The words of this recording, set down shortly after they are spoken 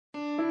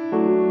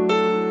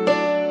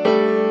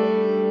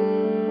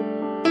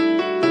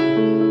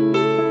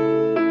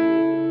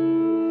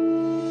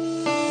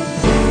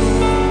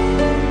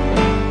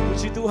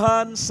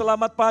Tuhan,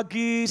 selamat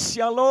pagi,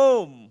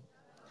 Shalom.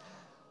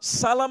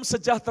 Salam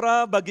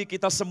sejahtera bagi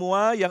kita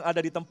semua yang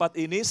ada di tempat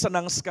ini.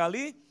 Senang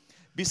sekali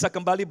bisa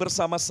kembali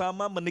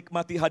bersama-sama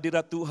menikmati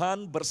hadirat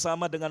Tuhan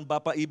bersama dengan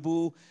Bapak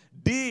Ibu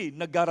di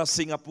negara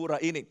Singapura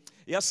ini.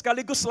 Ya,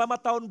 sekaligus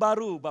selamat tahun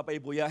baru Bapak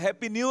Ibu ya,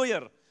 Happy New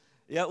Year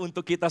ya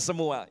untuk kita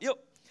semua.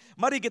 Yuk,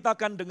 mari kita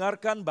akan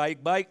dengarkan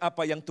baik-baik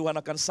apa yang Tuhan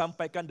akan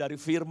sampaikan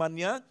dari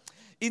firman-Nya.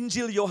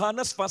 Injil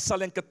Yohanes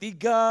pasal yang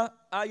ketiga,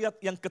 ayat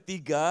yang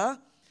ketiga.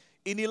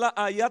 Inilah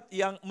ayat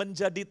yang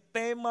menjadi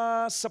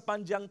tema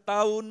sepanjang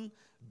tahun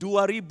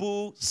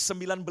 2019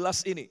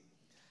 ini.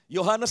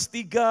 Yohanes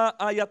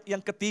 3 ayat yang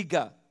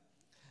ketiga.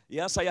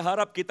 Ya, saya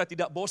harap kita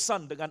tidak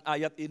bosan dengan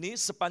ayat ini.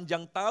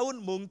 Sepanjang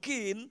tahun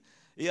mungkin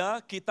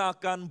ya kita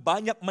akan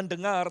banyak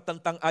mendengar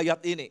tentang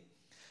ayat ini.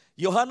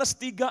 Yohanes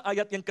 3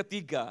 ayat yang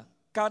ketiga.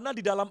 Karena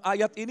di dalam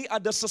ayat ini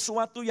ada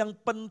sesuatu yang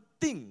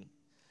penting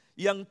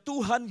yang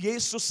Tuhan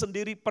Yesus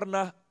sendiri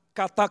pernah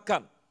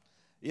katakan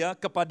ya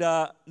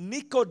kepada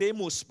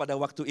Nikodemus pada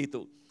waktu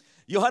itu.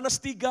 Yohanes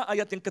 3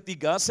 ayat yang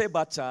ketiga saya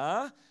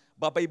baca,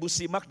 Bapak Ibu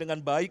simak dengan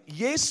baik.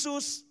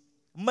 Yesus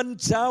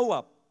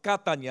menjawab,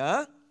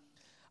 katanya,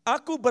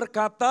 "Aku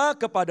berkata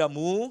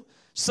kepadamu,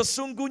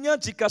 sesungguhnya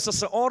jika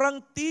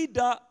seseorang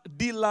tidak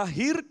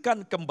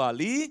dilahirkan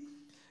kembali,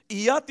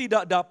 ia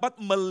tidak dapat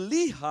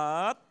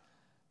melihat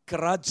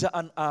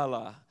kerajaan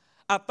Allah."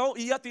 Atau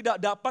ia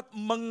tidak dapat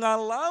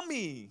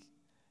mengalami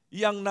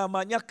yang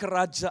namanya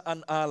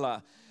kerajaan Allah.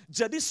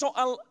 Jadi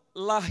soal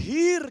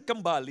lahir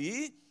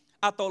kembali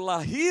atau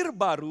lahir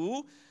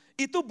baru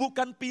itu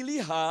bukan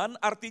pilihan,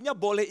 artinya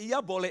boleh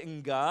iya boleh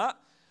enggak.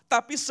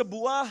 Tapi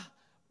sebuah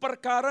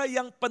perkara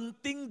yang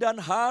penting dan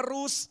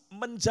harus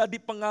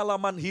menjadi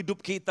pengalaman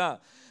hidup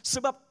kita.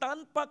 Sebab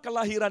tanpa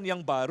kelahiran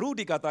yang baru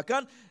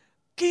dikatakan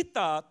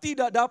kita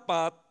tidak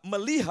dapat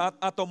melihat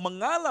atau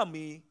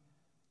mengalami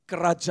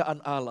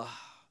kerajaan Allah.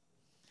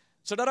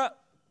 Saudara,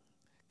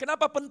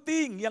 kenapa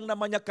penting yang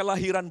namanya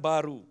kelahiran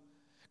baru?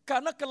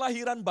 Karena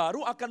kelahiran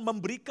baru akan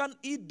memberikan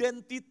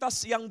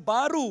identitas yang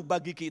baru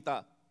bagi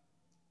kita.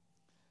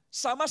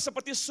 Sama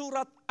seperti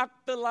surat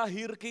akte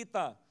lahir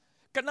kita.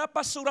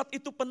 Kenapa surat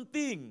itu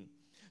penting?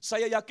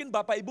 Saya yakin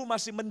Bapak Ibu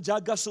masih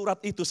menjaga surat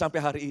itu sampai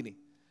hari ini.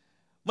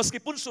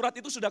 Meskipun surat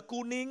itu sudah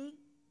kuning,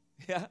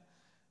 ya,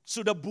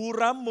 sudah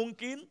buram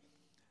mungkin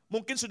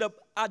sudah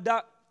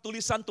ada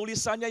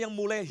tulisan-tulisannya yang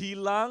mulai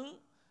hilang,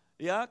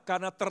 ya,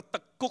 karena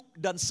tertekuk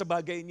dan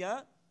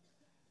sebagainya.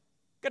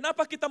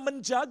 Kenapa kita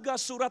menjaga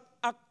surat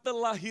akte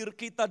lahir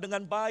kita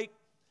dengan baik?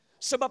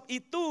 Sebab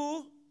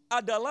itu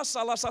adalah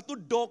salah satu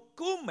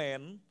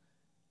dokumen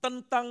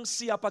tentang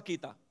siapa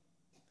kita.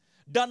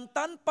 Dan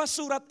tanpa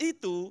surat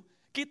itu,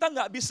 kita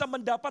nggak bisa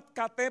mendapat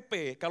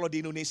KTP kalau di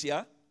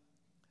Indonesia.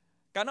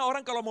 Karena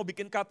orang kalau mau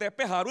bikin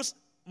KTP harus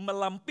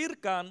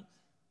melampirkan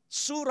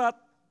surat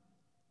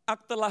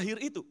akte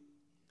lahir itu.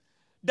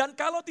 Dan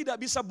kalau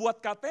tidak bisa buat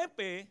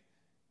KTP,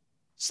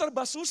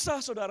 serba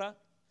susah saudara.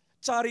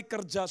 Cari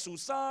kerja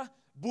susah,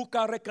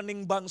 buka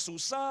rekening bank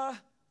susah,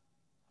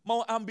 mau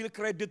ambil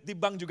kredit di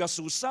bank juga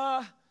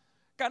susah.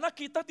 Karena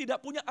kita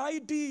tidak punya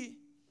ID,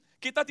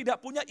 kita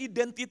tidak punya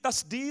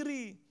identitas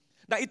diri.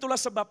 Nah itulah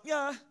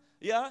sebabnya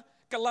ya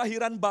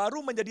kelahiran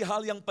baru menjadi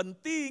hal yang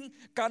penting.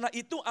 Karena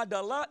itu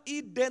adalah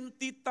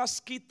identitas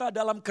kita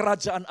dalam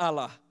kerajaan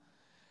Allah.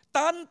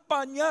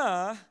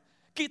 Tanpanya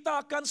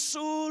kita akan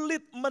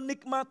sulit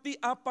menikmati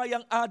apa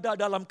yang ada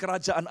dalam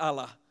kerajaan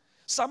Allah.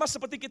 Sama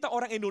seperti kita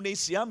orang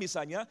Indonesia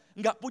misalnya,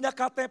 nggak punya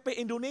KTP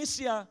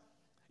Indonesia,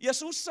 ya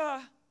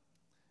susah.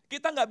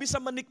 Kita nggak bisa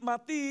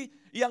menikmati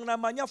yang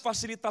namanya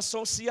fasilitas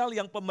sosial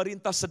yang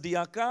pemerintah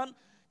sediakan.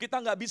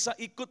 Kita nggak bisa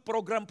ikut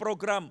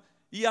program-program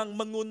yang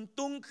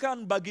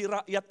menguntungkan bagi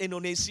rakyat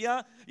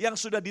Indonesia yang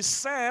sudah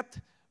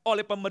diset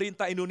oleh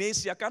pemerintah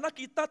Indonesia. Karena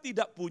kita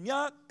tidak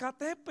punya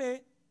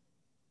KTP.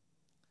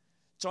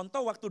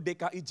 Contoh waktu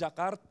DKI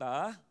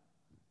Jakarta,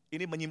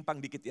 ini menyimpang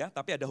dikit ya,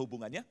 tapi ada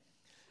hubungannya.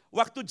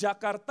 Waktu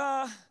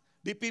Jakarta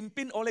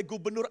dipimpin oleh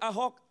Gubernur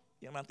Ahok,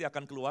 yang nanti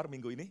akan keluar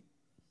minggu ini.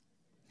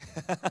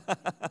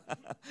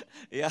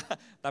 Ya,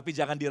 tapi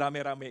jangan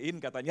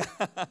dirame-ramein katanya.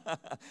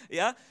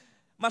 Ya,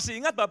 masih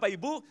ingat Bapak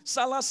Ibu,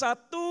 salah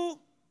satu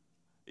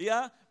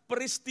ya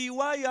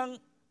peristiwa yang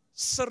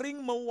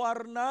sering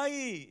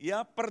mewarnai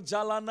ya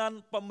perjalanan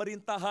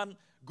pemerintahan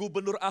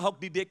Gubernur Ahok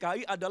di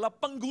DKI adalah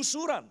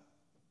penggusuran.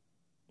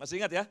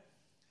 Masih ingat ya?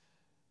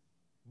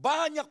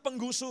 Banyak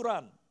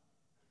penggusuran.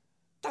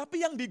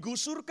 Tapi yang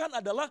digusurkan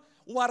adalah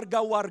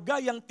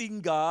warga-warga yang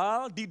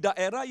tinggal di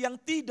daerah yang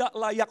tidak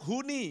layak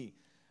huni.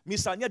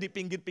 Misalnya di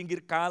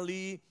pinggir-pinggir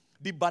kali,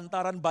 di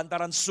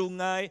bantaran-bantaran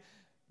sungai,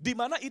 di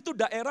mana itu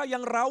daerah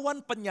yang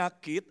rawan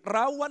penyakit,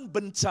 rawan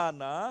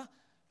bencana.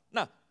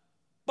 Nah,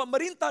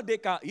 pemerintah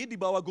DKI di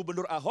bawah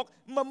Gubernur Ahok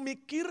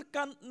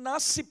memikirkan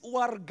nasib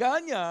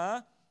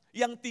warganya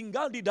yang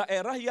tinggal di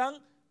daerah yang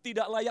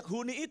tidak layak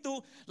huni itu.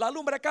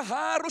 Lalu mereka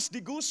harus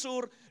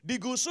digusur.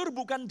 Digusur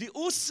bukan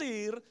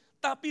diusir,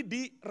 tapi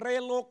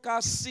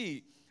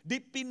direlokasi,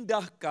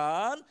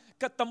 dipindahkan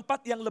ke tempat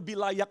yang lebih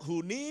layak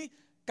huni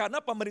karena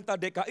pemerintah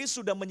DKI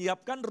sudah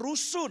menyiapkan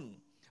rusun.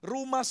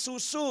 rumah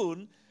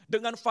susun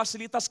dengan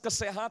fasilitas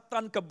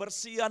kesehatan,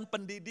 kebersihan,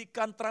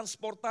 pendidikan,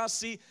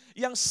 transportasi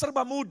yang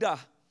serba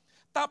mudah.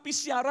 Tapi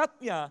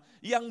syaratnya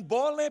yang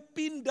boleh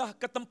pindah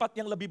ke tempat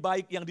yang lebih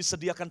baik yang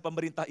disediakan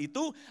pemerintah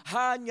itu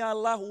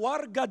hanyalah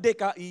warga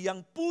DKI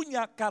yang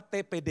punya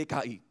KTP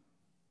DKI.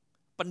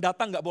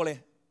 Pendatang nggak boleh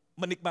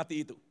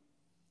menikmati itu.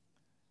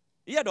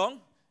 Iya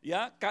dong,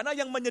 ya, karena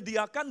yang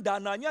menyediakan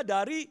dananya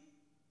dari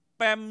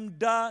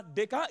Pemda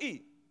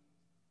DKI.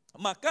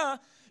 Maka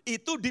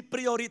itu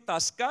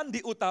diprioritaskan,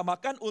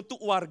 diutamakan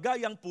untuk warga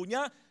yang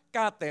punya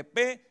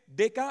KTP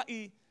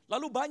DKI.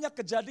 Lalu banyak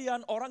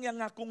kejadian orang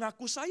yang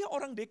ngaku-ngaku saya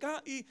orang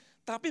DKI,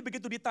 tapi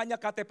begitu ditanya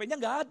KTP-nya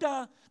nggak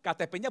ada,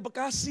 KTP-nya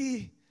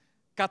Bekasi,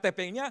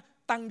 KTP-nya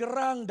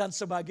Tangerang dan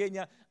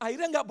sebagainya.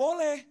 Akhirnya nggak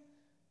boleh.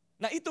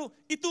 Nah itu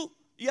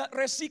ya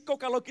resiko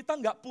kalau kita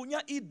nggak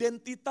punya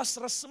identitas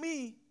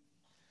resmi.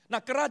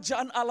 Nah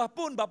kerajaan Allah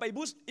pun Bapak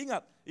Ibu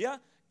ingat ya,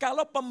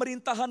 kalau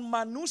pemerintahan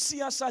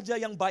manusia saja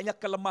yang banyak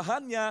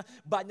kelemahannya,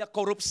 banyak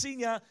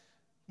korupsinya,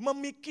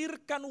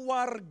 memikirkan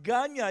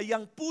warganya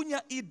yang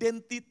punya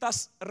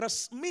identitas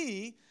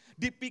resmi,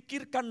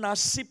 dipikirkan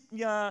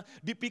nasibnya,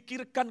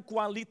 dipikirkan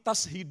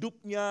kualitas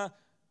hidupnya,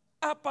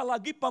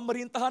 apalagi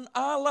pemerintahan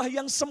Allah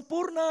yang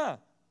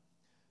sempurna.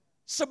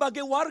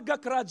 Sebagai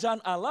warga kerajaan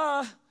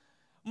Allah,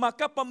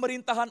 maka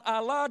pemerintahan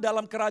Allah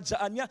dalam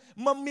kerajaannya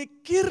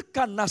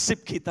memikirkan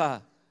nasib kita.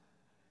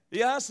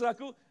 Ya,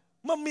 saudaraku,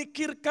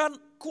 memikirkan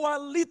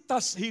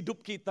kualitas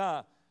hidup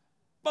kita.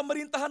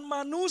 Pemerintahan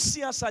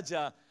manusia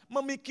saja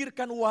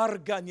memikirkan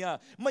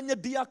warganya,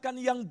 menyediakan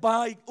yang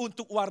baik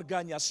untuk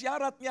warganya.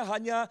 Syaratnya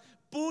hanya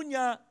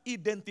punya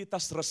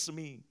identitas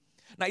resmi.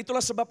 Nah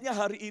itulah sebabnya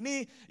hari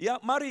ini ya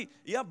mari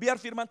ya biar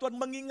firman Tuhan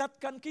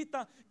mengingatkan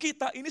kita.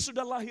 Kita ini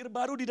sudah lahir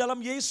baru di dalam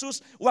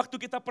Yesus.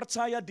 Waktu kita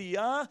percaya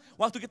Dia,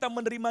 waktu kita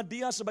menerima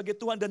Dia sebagai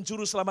Tuhan dan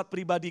Juru Selamat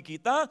pribadi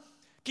kita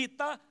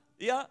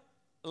ya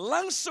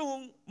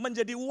langsung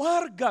menjadi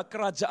warga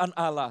kerajaan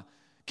Allah.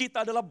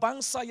 Kita adalah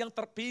bangsa yang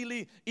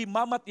terpilih,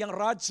 imamat yang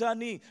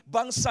rajani,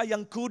 bangsa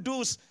yang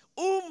kudus,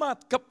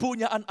 umat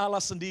kepunyaan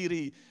Allah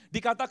sendiri.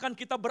 Dikatakan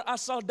kita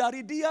berasal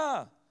dari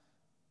Dia.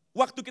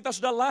 Waktu kita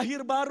sudah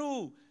lahir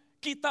baru,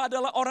 kita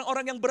adalah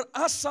orang-orang yang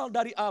berasal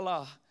dari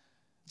Allah.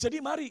 Jadi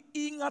mari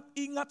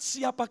ingat-ingat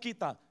siapa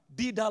kita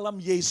di dalam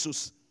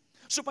Yesus.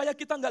 Supaya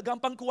kita nggak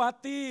gampang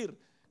khawatir.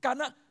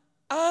 Karena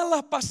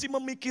Allah pasti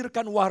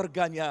memikirkan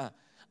warganya.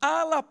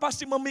 Allah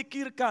pasti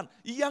memikirkan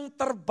yang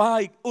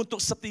terbaik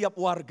untuk setiap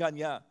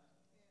warganya.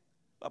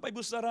 Bapak Ibu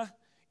Saudara,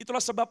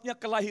 itulah sebabnya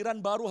kelahiran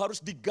baru harus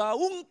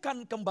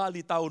digaungkan kembali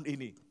tahun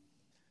ini.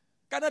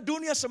 Karena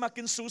dunia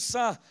semakin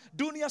susah,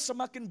 dunia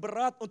semakin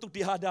berat untuk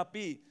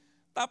dihadapi.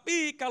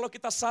 Tapi kalau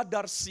kita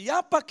sadar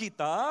siapa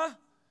kita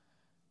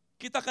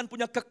akan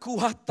punya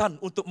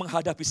kekuatan untuk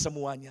menghadapi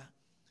semuanya.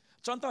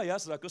 Contoh ya,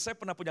 saudaraku, saya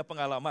pernah punya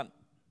pengalaman.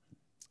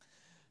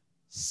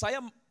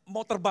 Saya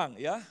mau terbang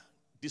ya,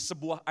 di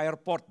sebuah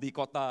airport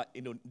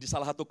di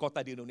salah satu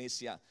kota di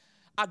Indonesia.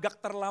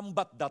 Agak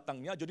terlambat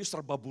datangnya, jadi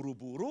serba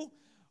buru-buru.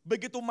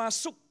 Begitu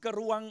masuk ke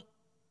ruang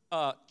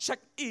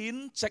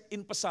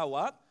check-in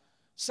pesawat,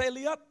 saya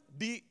lihat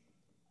di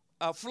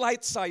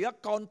flight saya,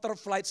 counter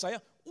flight saya,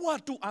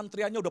 waduh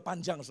antriannya udah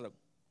panjang, saudara.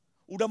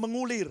 Udah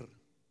mengulir.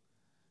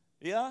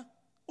 Ya,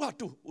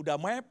 waduh udah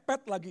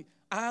mepet lagi,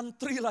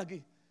 antri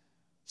lagi.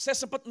 Saya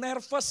sempat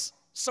nervous,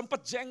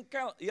 sempat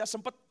jengkel, ya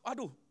sempat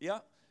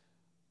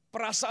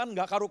perasaan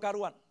gak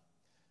karu-karuan.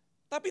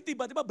 Tapi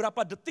tiba-tiba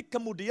berapa detik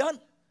kemudian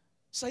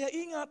saya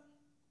ingat.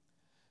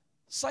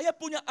 Saya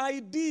punya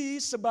ID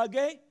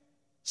sebagai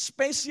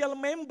special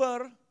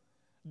member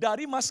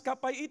dari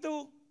maskapai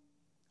itu.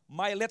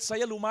 Mileage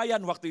saya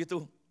lumayan waktu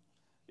itu.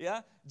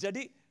 Ya,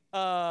 jadi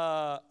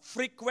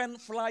frequent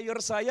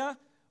flyer saya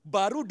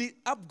baru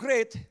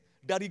di-upgrade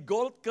dari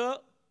gold ke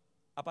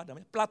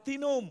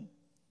platinum.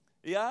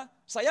 Ya,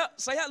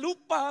 saya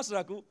lupa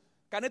saudaraku.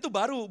 Karena itu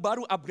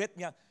baru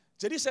upgrade-nya.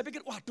 Jadi saya pikir,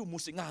 waduh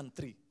mesti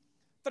ngantri.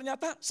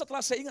 Ternyata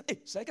setelah saya ingat,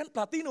 saya kan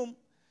platinum.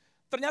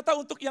 Ternyata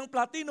untuk yang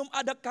platinum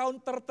ada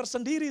counter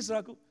tersendiri,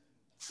 saudaraku.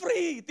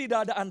 Free,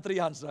 tidak ada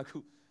antrian,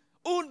 saudaraku.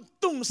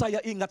 Untung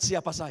saya ingat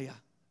siapa saya.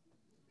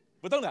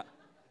 Betul nggak?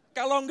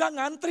 Kalau enggak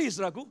ngantri,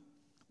 saudaraku.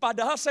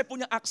 Padahal saya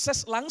punya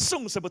akses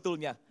langsung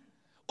sebetulnya.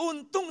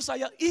 Untung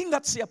saya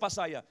ingat siapa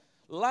saya.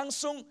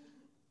 Langsung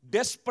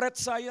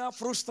desperate saya,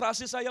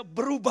 frustrasi saya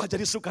berubah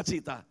jadi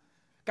sukacita.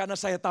 Karena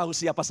saya tahu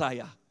siapa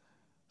saya.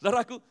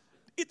 Saudaraku,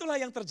 itulah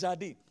yang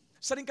terjadi.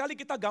 Seringkali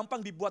kita gampang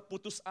dibuat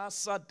putus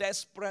asa,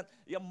 desperate,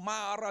 ya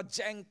marah,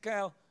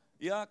 jengkel,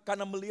 ya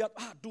karena melihat,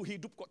 aduh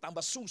hidup kok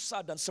tambah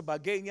susah dan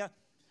sebagainya.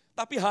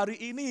 Tapi hari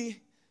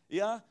ini,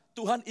 ya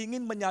Tuhan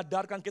ingin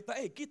menyadarkan kita,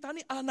 kita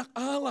ini anak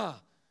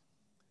Allah.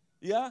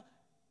 Ya,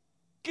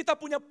 kita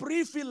punya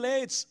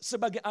privilege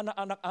sebagai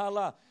anak-anak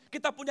Allah.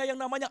 Kita punya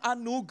yang namanya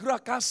anugerah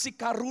kasih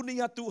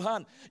karunia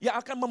Tuhan yang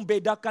akan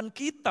membedakan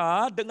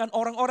kita dengan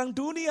orang-orang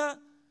dunia.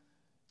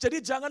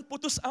 Jadi jangan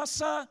putus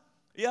asa,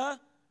 ya.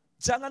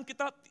 Jangan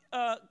kita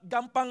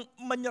gampang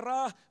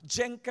menyerah,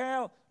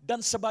 jengkel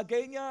dan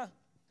sebagainya.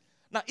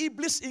 Nah,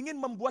 iblis ingin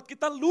membuat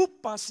kita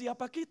lupa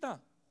siapa kita.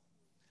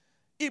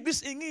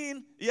 Iblis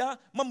ingin ya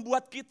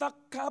membuat kita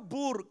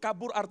kabur.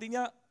 Kabur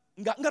artinya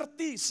nggak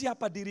ngerti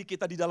siapa diri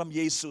kita di dalam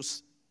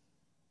Yesus.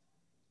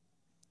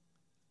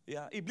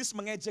 Ya, iblis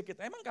mengejek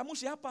kita. Emang kamu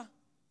siapa?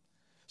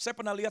 Saya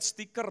pernah lihat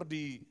stiker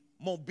di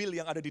mobil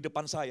yang ada di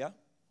depan saya.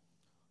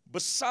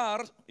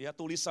 Besar, ya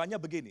tulisannya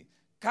begini.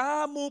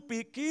 Kamu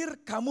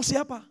pikir kamu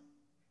siapa?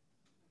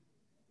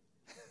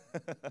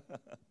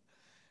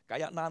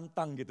 Kayak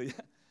nantang gitu ya.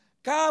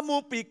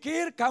 Kamu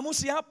pikir kamu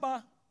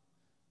siapa?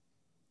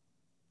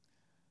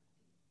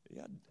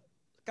 Ya,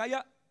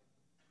 kayak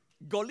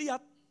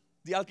Goliat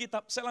di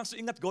Alkitab. Saya langsung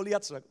ingat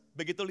Goliat.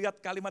 Begitu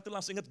lihat kalimat itu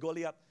langsung ingat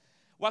Goliat.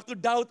 Waktu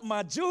Daud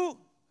maju,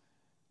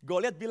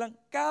 Goliat bilang,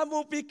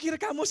 kamu pikir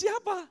kamu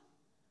siapa?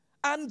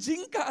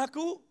 Anjingkah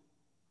aku?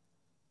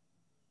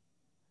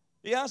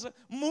 Ya,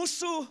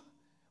 musuh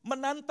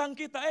menantang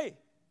kita,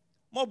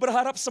 mau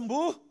berharap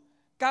sembuh?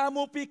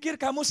 Kamu pikir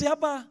kamu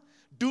siapa?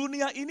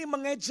 Dunia ini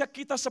mengejek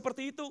kita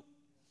seperti itu.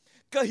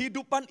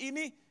 Kehidupan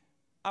ini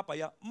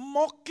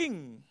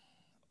mocking.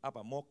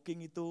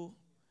 Mocking itu?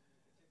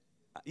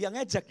 Yang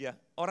ngejek ya,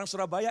 orang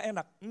Surabaya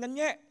enak,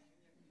 ngenyek.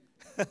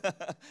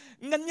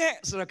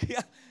 Ngenyek, saudara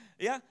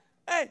ya.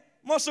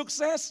 Mau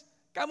sukses,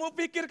 kamu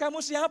pikir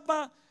kamu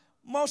siapa?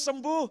 Mau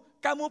sembuh,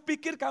 kamu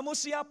pikir kamu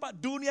siapa?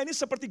 Dunia ini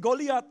seperti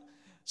Goliat,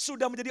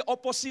 sudah menjadi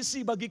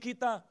oposisi bagi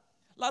kita.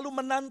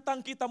 Lalu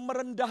menantang kita,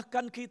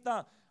 merendahkan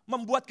kita,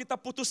 membuat kita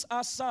putus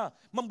asa,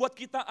 membuat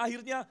kita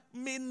akhirnya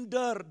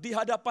minder di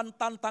hadapan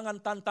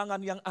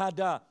tantangan-tantangan yang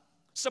ada.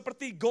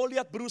 Seperti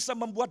Goliat berusaha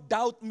membuat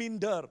Daud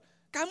minder.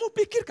 Kamu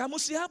pikir kamu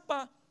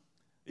siapa?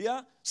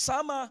 Ya,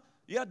 sama.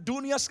 Ya,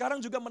 dunia sekarang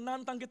juga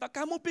menantang kita.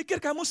 Kamu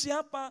pikir kamu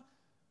siapa?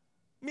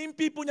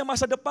 Mimpi punya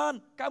masa depan.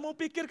 Kamu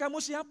pikir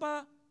kamu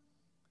siapa?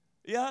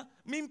 Ya,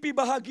 mimpi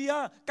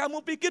bahagia.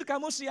 Kamu pikir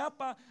kamu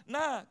siapa?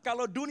 Nah,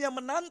 kalau dunia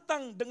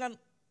menantang dengan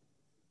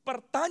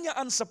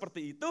pertanyaan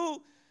seperti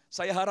itu,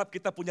 saya harap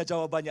kita punya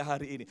jawabannya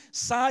hari ini.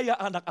 Saya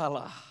anak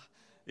Allah.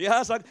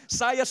 Ya,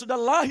 saya sudah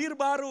lahir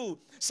baru.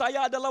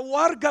 Saya adalah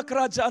warga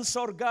kerajaan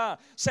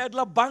sorga. Saya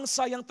adalah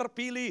bangsa yang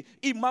terpilih,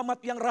 imamat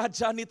yang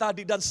rajani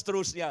tadi dan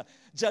seterusnya.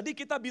 Jadi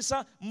kita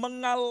bisa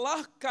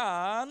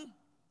mengalahkan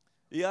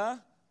ya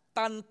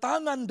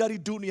tantangan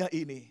dari dunia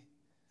ini.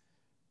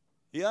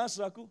 Ya,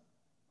 saudaraku,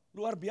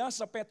 luar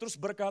biasa Petrus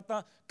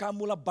berkata,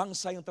 kamulah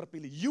bangsa yang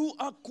terpilih. You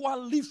are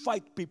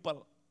qualified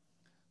people.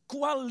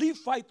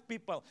 Qualified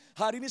people.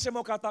 Hari ini saya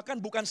mau katakan,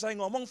 bukan saya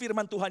ngomong,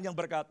 firman Tuhan yang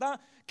berkata,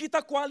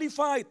 kita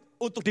qualified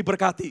untuk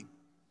diberkati.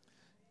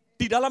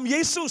 Di dalam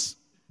Yesus,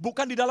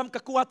 bukan di dalam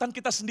kekuatan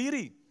kita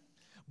sendiri.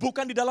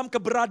 Bukan di dalam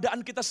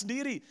keberadaan kita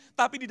sendiri.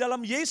 Tapi di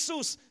dalam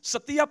Yesus,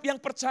 setiap yang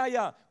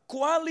percaya,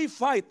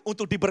 qualified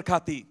untuk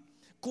diberkati.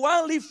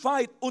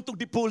 Qualified untuk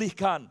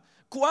dipulihkan.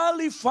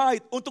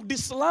 Qualified untuk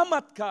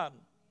diselamatkan.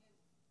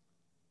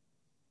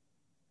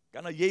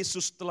 Karena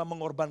Yesus telah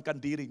mengorbankan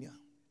dirinya.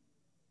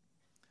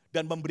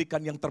 Dan memberikan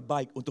yang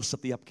terbaik untuk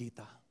setiap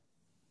kita.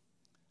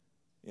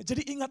 Ya,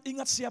 jadi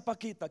ingat-ingat siapa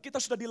kita.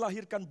 Kita sudah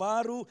dilahirkan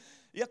baru.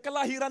 Ya,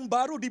 kelahiran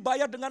baru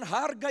dibayar dengan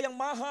harga yang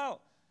mahal.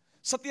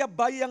 Setiap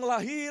bayi yang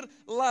lahir,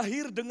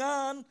 lahir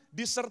dengan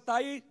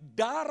disertai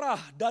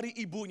darah dari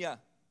ibunya.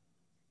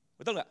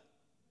 Betul nggak?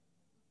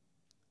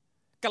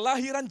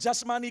 Kelahiran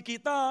jasmani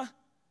kita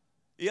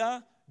ya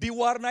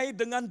diwarnai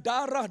dengan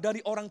darah dari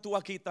orang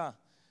tua kita.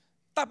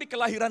 Tapi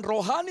kelahiran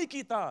rohani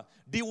kita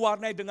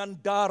diwarnai dengan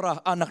darah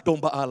anak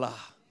domba Allah.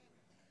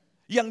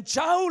 Yang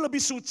jauh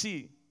lebih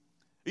suci,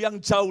 yang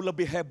jauh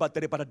lebih hebat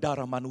daripada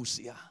darah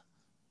manusia.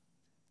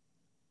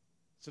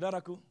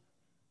 Saudaraku,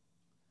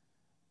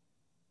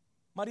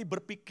 mari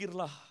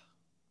berpikirlah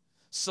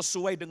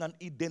sesuai dengan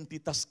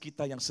identitas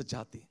kita yang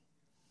sejati.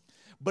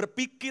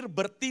 Berpikir,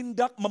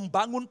 bertindak,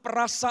 membangun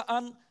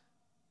perasaan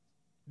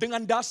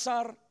dengan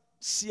dasar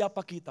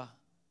siapa kita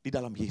di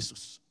dalam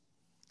Yesus.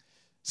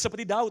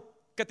 Seperti Daud.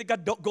 Ketika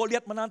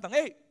Goliat menantang,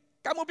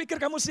 kamu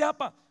pikir kamu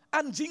siapa?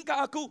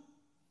 Anjingkah aku?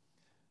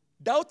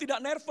 Daud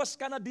tidak nervous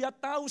karena dia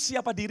tahu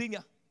siapa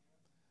dirinya.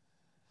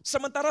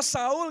 Sementara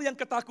Saul yang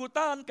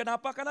ketakutan,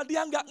 kenapa? Karena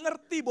dia nggak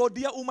ngerti bahwa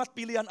dia umat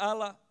pilihan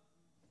Allah.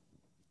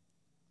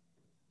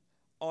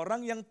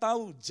 Orang yang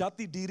tahu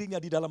jati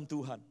dirinya di dalam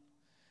Tuhan,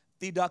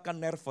 tidak akan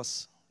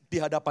nervous di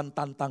hadapan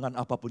tantangan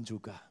apapun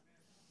juga.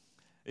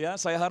 Ya,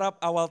 saya harap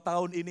awal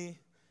tahun ini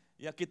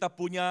ya kita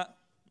punya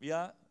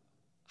ya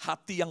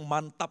hati yang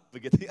mantap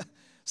begitu ya.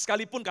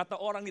 Sekalipun kata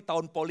orang di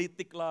tahun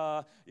politik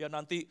lah, ya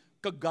nanti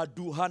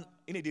kegaduhan,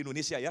 ini di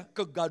Indonesia ya,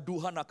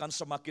 kegaduhan akan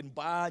semakin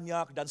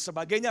banyak dan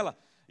sebagainya lah.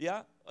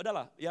 Ya,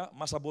 udahlah ya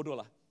masa bodoh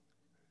lah.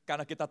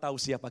 Karena kita tahu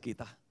siapa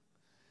kita.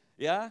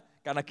 Ya,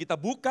 karena kita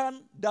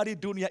bukan dari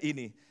dunia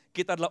ini.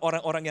 Kita adalah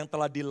orang-orang yang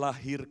telah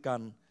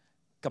dilahirkan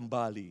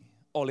kembali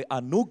oleh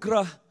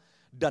anugerah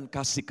dan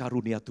kasih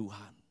karunia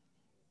Tuhan.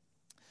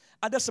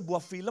 Ada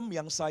sebuah film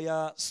yang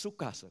saya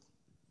suka.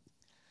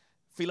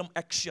 Film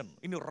action,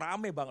 ini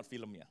rame banget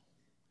filmnya.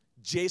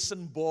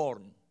 Jason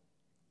Bourne.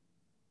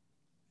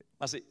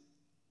 Masih?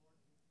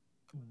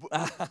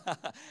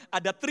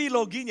 Ada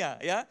triloginya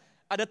ya.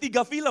 Ada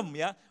 3 film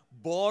ya.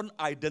 Bourne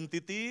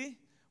Identity,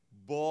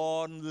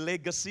 Born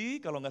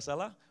Legacy kalau nggak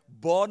salah,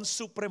 Born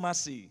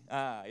Supremacy.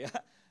 Ya,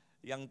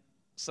 yang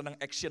senang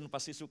action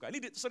pasti suka.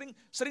 Ini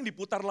sering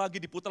diputar lagi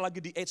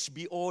di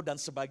HBO dan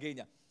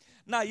sebagainya.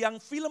 Nah, yang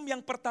film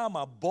yang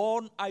pertama,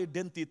 Born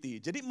Identity.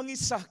 Jadi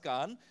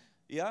mengisahkan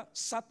ya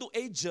satu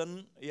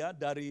agent ya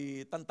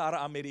dari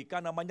tentara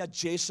Amerika namanya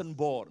Jason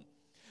Bourne.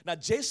 Nah,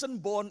 Jason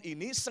Bourne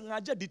ini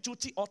sengaja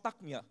dicuci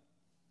otaknya.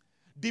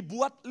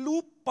 Dibuat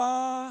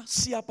lupa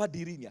siapa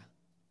dirinya.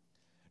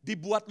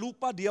 Dibuat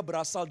lupa dia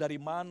berasal dari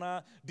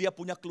mana, dia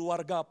punya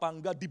keluarga apa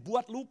enggak,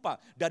 dibuat lupa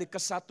dari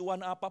kesatuan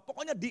apa.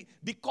 Pokoknya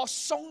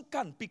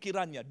dikosongkan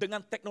pikirannya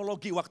dengan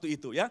teknologi waktu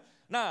itu ya.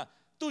 Nah,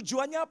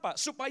 tujuannya apa?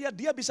 Supaya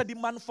dia bisa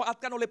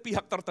dimanfaatkan oleh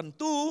pihak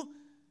tertentu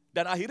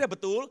dan akhirnya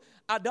betul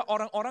ada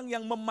orang-orang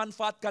yang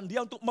memanfaatkan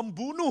dia untuk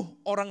membunuh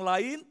orang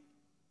lain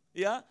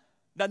ya.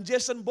 Dan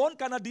Jason Bourne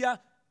karena dia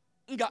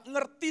enggak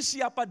ngerti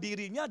siapa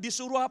dirinya,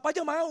 disuruh apa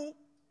aja mau.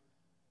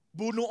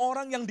 Bunuh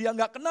orang yang dia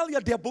nggak kenal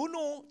ya dia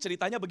bunuh,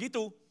 ceritanya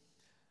begitu.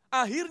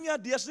 Akhirnya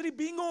dia sendiri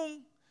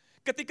bingung.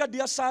 Ketika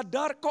dia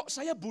sadar kok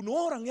saya bunuh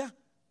orang ya.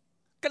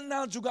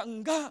 Kenal juga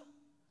enggak.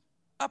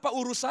 Apa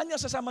urusannya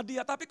sesama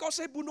dia, tapi kok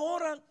saya bunuh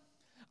orang.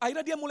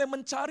 Akhirnya dia mulai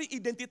mencari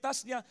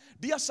identitasnya.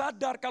 Dia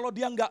sadar kalau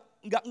dia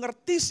nggak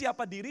ngerti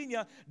siapa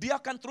dirinya, dia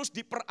akan terus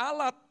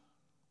diperalat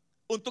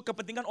untuk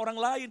kepentingan orang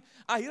lain.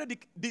 Akhirnya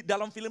di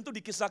dalam film itu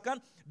dikisahkan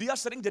dia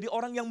sering jadi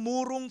orang yang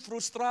murung,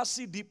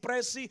 frustrasi,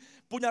 depresi,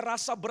 punya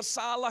rasa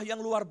bersalah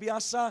yang luar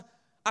biasa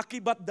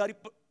akibat dari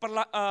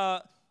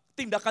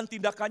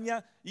tindakan-tindakannya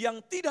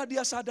yang tidak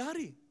dia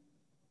sadari.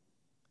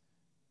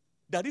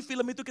 Dari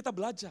film itu kita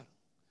belajar,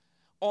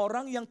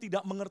 orang yang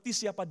tidak mengerti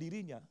siapa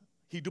dirinya,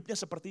 hidupnya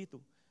seperti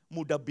itu.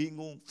 Mudah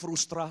bingung,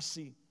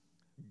 frustrasi,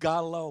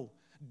 galau,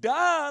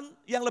 dan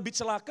yang lebih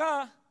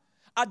celaka,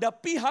 ada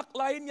pihak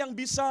lain yang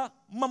bisa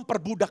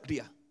memperbudak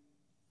dia.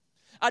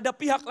 Ada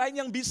pihak lain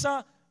yang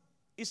bisa,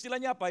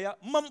 istilahnya apa ya,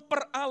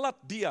 memperalat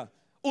dia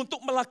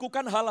untuk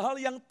melakukan hal-hal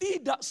yang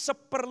tidak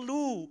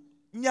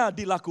seperlunya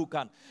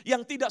dilakukan,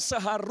 yang tidak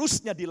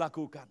seharusnya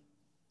dilakukan.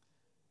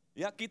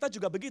 Ya, kita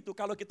juga begitu.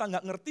 Kalau kita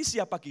nggak ngerti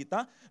siapa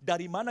kita,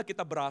 dari mana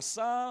kita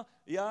berasal,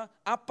 ya,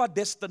 apa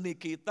destiny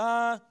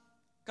kita.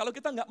 Kalau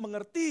kita nggak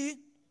mengerti,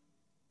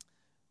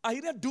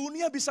 akhirnya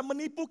dunia bisa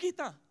menipu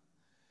kita.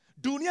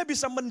 Dunia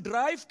bisa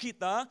mendrive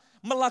kita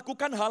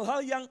melakukan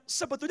hal-hal yang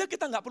sebetulnya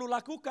kita nggak perlu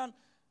lakukan.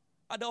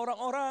 Ada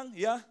orang-orang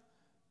ya,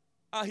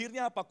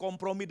 akhirnya apa?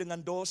 Kompromi dengan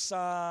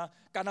dosa,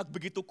 karena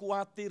begitu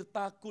khawatir,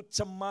 takut,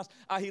 cemas.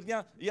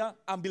 Akhirnya ya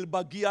ambil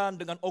bagian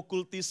dengan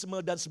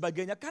okultisme dan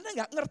sebagainya. Karena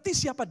nggak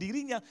ngerti siapa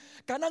dirinya.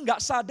 Karena nggak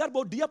sadar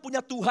bahwa dia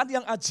punya Tuhan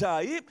yang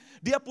ajaib.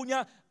 Dia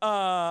punya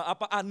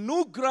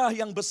anugerah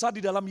yang besar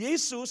di dalam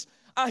Yesus.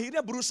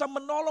 Akhirnya berusaha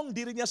menolong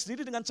dirinya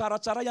sendiri dengan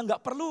cara-cara yang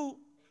nggak perlu.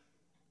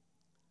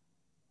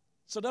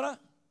 Saudara,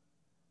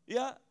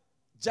 ya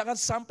jangan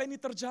sampai ini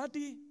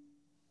terjadi.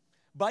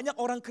 Banyak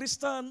orang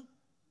Kristen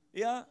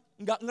ya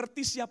nggak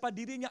ngerti siapa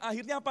dirinya.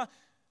 Akhirnya apa?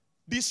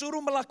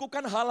 Disuruh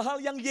melakukan hal-hal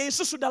yang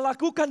Yesus sudah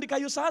lakukan di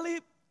kayu salib.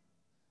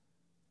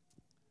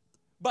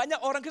 Banyak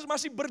orang Kristen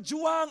masih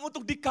berjuang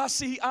untuk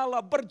dikasihi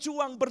Allah,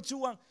 berjuang.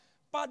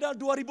 Padahal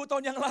 2000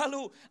 tahun yang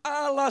lalu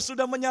Allah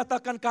sudah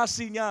menyatakan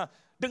kasih-Nya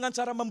dengan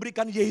cara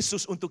memberikan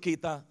Yesus untuk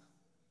kita.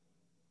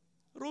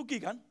 Rugi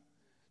kan?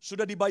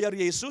 Sudah dibayar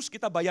Yesus,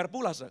 kita bayar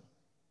pula.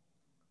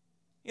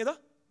 Gitu?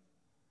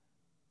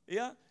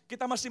 Ya,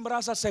 kita masih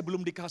merasa saya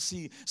belum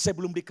dikasih, saya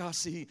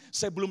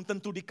belum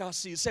tentu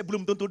dikasih, saya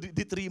belum tentu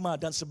diterima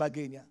dan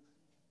sebagainya.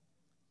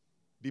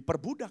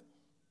 Diperbudak.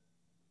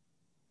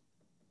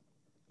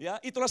 Ya,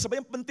 itulah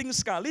sebabnya penting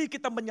sekali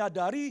kita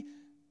menyadari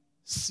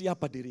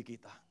siapa diri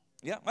kita.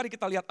 Ya, mari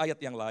kita lihat ayat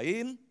yang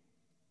lain.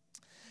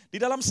 Di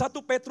dalam 1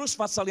 Petrus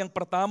pasal yang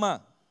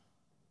pertama.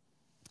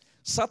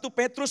 1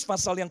 Petrus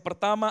pasal yang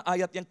pertama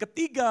ayat yang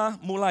ketiga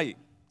mulai.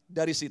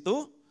 Dari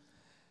situ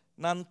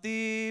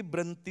nanti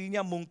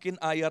berhentinya mungkin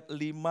ayat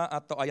 5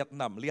 atau ayat 6.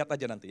 Lihat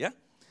aja nanti ya.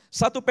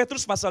 1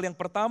 Petrus pasal yang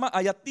pertama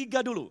ayat 3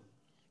 dulu.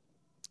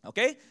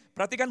 Oke,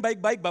 perhatikan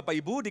baik-baik Bapak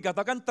Ibu,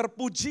 dikatakan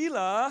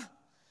terpujilah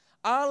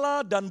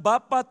Allah dan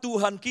Bapa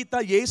Tuhan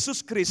kita Yesus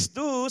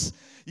Kristus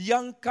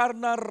yang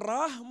karena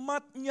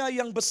rahmat-Nya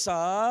yang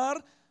besar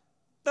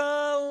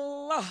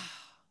telah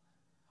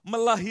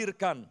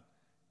melahirkan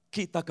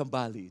kita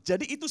kembali.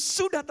 Jadi itu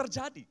sudah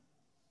terjadi.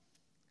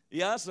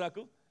 Ya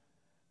saudaraku,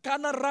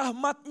 karena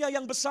rahmat-Nya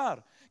yang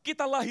besar.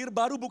 Kita lahir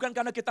baru bukan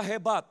karena kita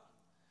hebat.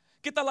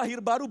 Kita lahir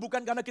baru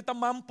bukan karena kita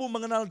mampu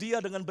mengenal Dia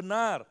dengan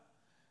benar.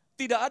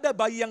 Tidak ada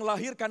bayi yang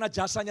lahir karena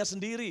jasanya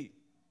sendiri.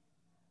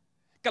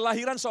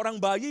 Kelahiran seorang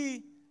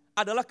bayi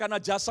adalah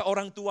karena jasa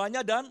orang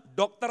tuanya dan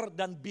dokter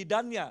dan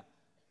bidannya.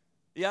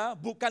 Ya,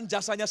 bukan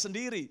jasanya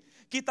sendiri.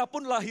 Kita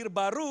pun lahir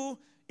baru,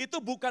 itu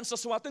bukan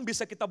sesuatu yang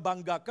bisa kita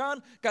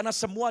banggakan karena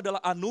semua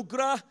adalah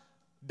anugerah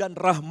dan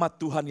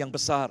rahmat Tuhan yang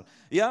besar.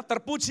 Ya,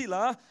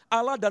 terpujilah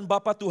Allah dan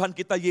Bapa Tuhan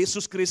kita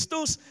Yesus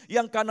Kristus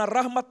yang karena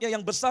rahmat-Nya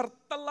yang besar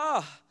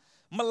telah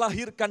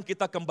melahirkan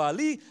kita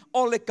kembali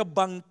oleh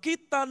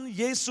kebangkitan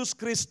Yesus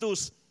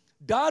Kristus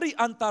dari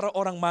antara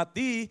orang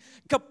mati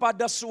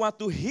kepada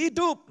suatu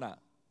hidup. Nah,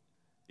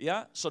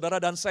 Ya, saudara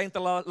dan saya yang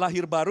telah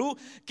lahir baru,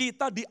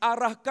 kita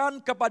diarahkan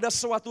kepada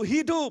suatu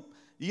hidup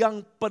yang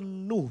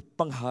penuh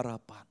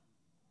pengharapan.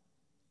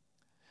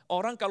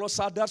 Orang kalau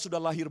sadar sudah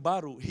lahir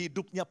baru,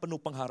 hidupnya penuh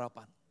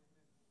pengharapan.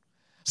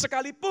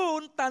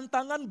 Sekalipun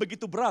tantangan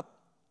begitu berat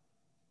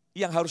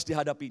yang harus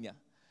dihadapinya.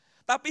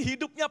 Tapi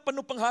hidupnya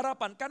penuh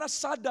pengharapan karena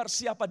sadar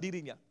siapa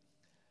dirinya.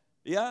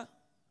 Ya,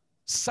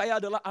 saya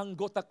adalah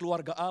anggota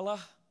keluarga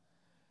Allah.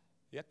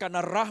 Ya,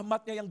 karena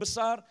rahmatnya yang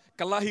besar,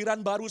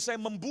 kelahiran baru saya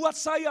membuat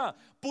saya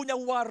punya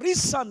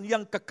warisan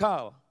yang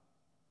kekal.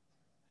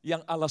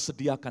 Yang Allah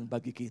sediakan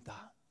bagi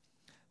kita.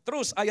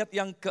 Terus ayat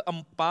yang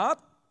keempat,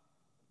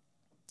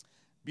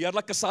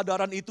 biarlah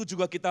kesadaran itu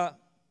juga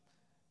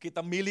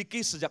kita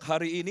miliki sejak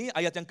hari ini.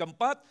 Ayat yang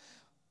keempat,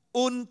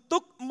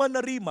 untuk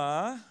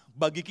menerima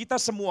bagi kita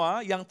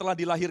semua yang telah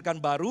dilahirkan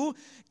baru,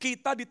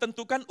 kita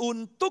ditentukan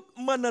untuk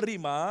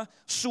menerima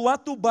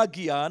suatu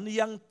bagian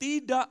yang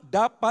tidak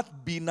dapat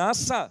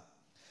binasa,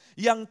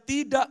 yang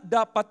tidak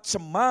dapat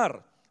cemar,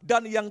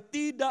 dan yang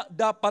tidak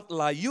dapat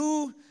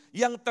layu,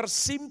 yang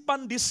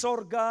tersimpan di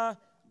sorga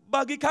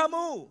bagi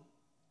kamu.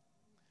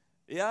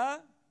 Ya,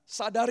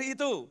 sadari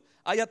itu.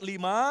 Ayat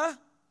 5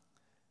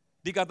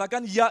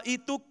 dikatakan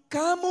yaitu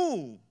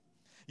kamu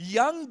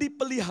yang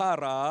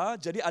dipelihara,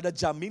 jadi ada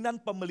jaminan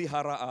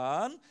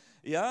pemeliharaan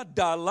ya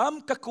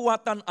dalam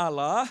kekuatan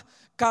Allah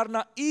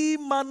karena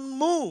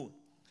imanmu,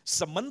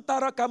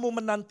 sementara kamu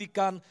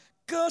menantikan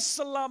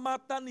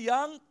keselamatan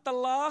yang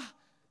telah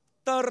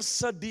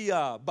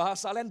tersedia.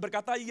 Bahasa lain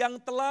berkata yang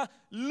telah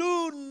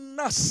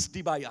lunas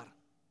dibayar.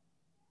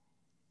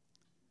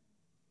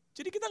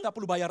 Jadi kita nggak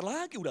perlu bayar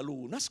lagi, udah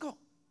lunas kok.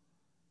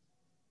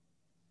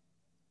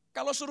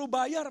 Kalau suruh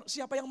bayar,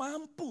 siapa yang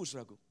mampu,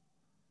 saudaraku?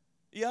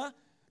 Ya,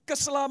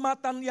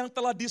 keselamatan yang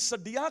telah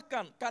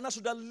disediakan karena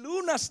sudah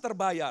lunas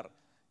terbayar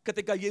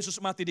ketika Yesus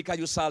mati di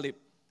kayu salib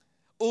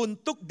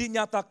untuk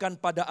dinyatakan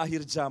pada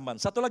akhir zaman.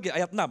 Satu lagi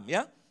ayat 6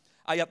 ya.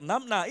 Ayat 6,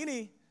 nah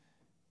ini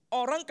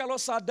orang kalau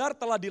sadar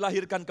telah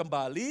dilahirkan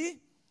kembali,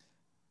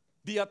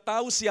 dia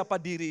tahu siapa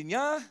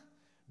dirinya,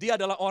 dia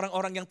adalah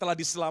orang-orang yang telah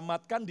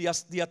diselamatkan,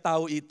 dia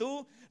tahu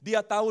itu,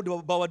 dia tahu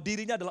bahwa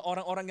dirinya adalah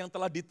orang-orang yang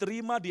telah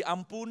diterima,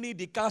 diampuni,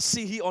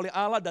 dikasihi oleh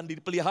Allah dan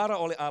dipelihara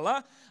oleh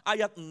Allah.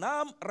 Ayat 6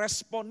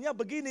 responnya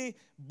begini,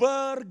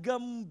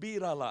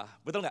 bergembiralah.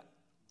 Betul nggak?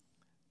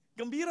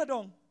 Gembira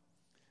dong.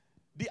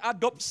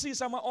 Diadopsi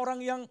sama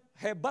orang yang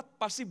hebat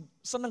pasti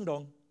seneng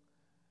dong.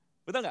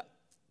 Betul nggak?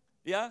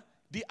 Ya,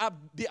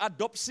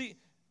 diadopsi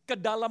ke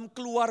dalam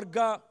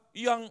keluarga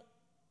yang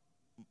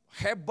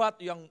hebat,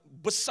 yang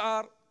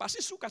besar,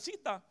 pasti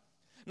sukacita.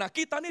 Nah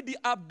kita ini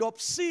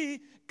diadopsi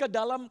ke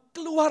dalam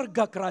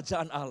keluarga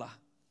kerajaan Allah.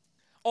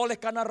 Oleh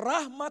karena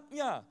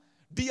rahmatnya,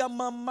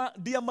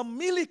 dia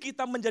memilih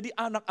kita menjadi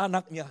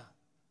anak-anaknya.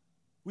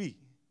 Wih,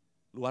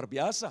 luar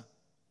biasa.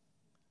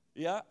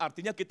 Ya,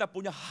 artinya kita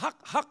punya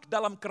hak-hak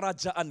dalam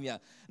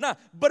kerajaannya. Nah,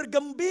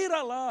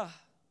 bergembiralah.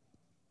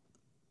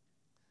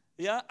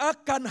 Ya,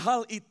 akan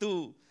hal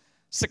itu.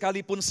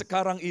 Sekalipun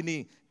sekarang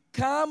ini,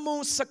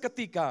 kamu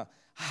seketika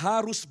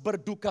harus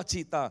berduka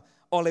cita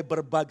oleh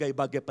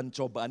berbagai-bagai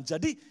pencobaan.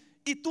 Jadi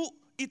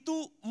itu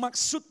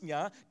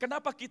maksudnya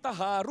kenapa kita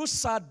harus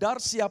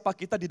sadar siapa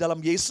kita di dalam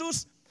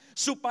Yesus.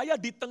 Supaya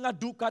di tengah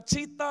duka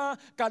cita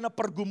karena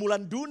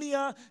pergumulan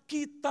dunia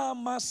kita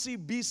masih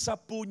bisa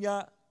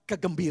punya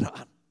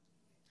kegembiraan.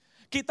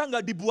 Kita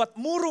nggak dibuat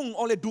murung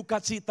oleh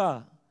duka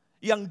cita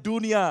yang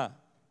dunia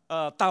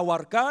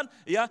tawarkan.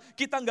 Ya,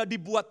 kita nggak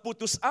dibuat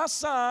putus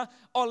asa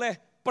oleh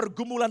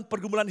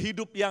pergumulan-pergumulan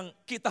hidup yang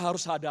kita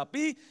harus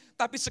hadapi,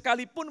 tapi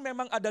sekalipun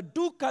memang ada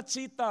duka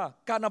cita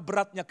karena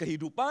beratnya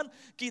kehidupan,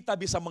 kita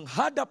bisa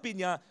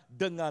menghadapinya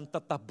dengan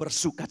tetap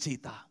bersuka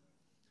cita.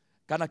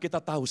 Karena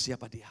kita tahu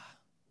siapa dia.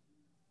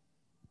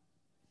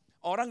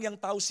 Orang yang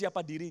tahu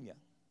siapa dirinya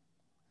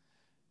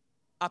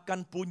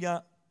akan punya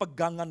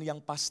pegangan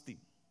yang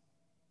pasti.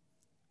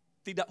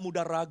 Tidak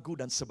mudah ragu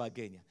dan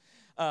sebagainya.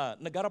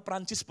 Negara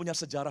Prancis punya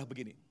sejarah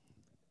begini,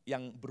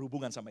 yang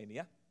berhubungan sama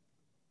ini ya.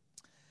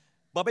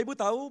 Bapak Ibu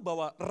tahu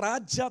bahwa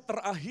raja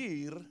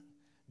terakhir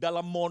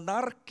dalam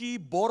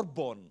monarki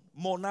Bourbon,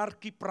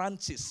 monarki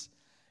Prancis,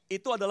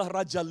 itu adalah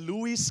Raja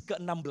Louis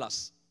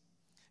ke-16.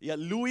 Ya,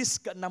 Louis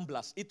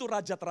ke-16 itu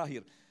raja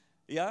terakhir.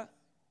 Ya.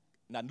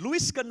 Nah,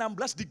 Louis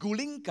ke-16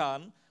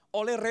 digulingkan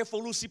oleh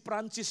revolusi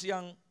Prancis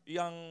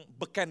yang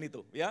beken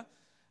itu, ya.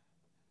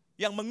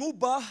 Yang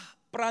mengubah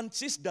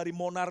Prancis dari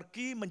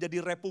monarki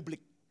menjadi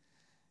republik.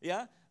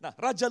 Ya. Nah,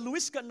 Raja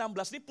Louis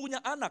ke-16 ini punya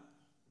anak.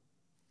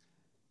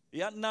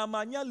 Ya,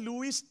 namanya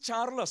Louis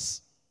Charles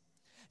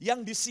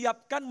yang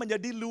disiapkan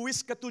menjadi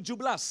Louis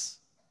ke-17.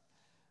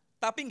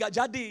 Tapi enggak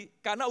jadi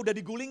karena udah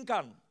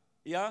digulingkan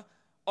ya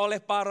oleh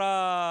para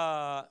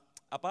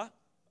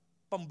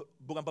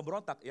bukan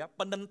pemberontak ya,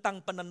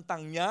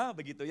 penentang-penentangnya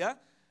begitu ya.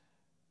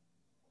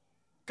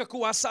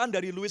 Kekuasaan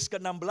dari Louis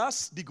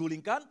ke-16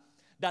 digulingkan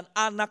dan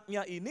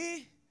anaknya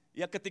ini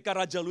ya ketika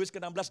Raja Louis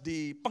ke-16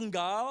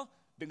 dipenggal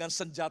dengan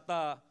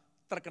senjata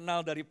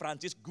terkenal dari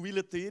Prancis,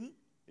 guillotine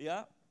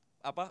ya.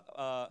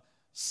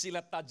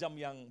 silet tajam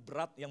yang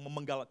berat yang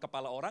memenggal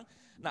kepala orang.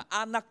 Nah,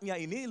 anaknya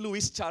ini,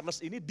 Louis Charles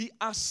ini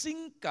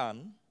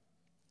diasingkan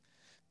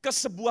ke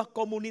sebuah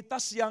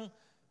komunitas yang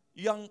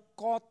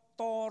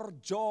kotor,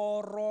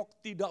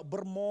 jorok, tidak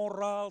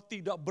bermoral,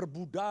 tidak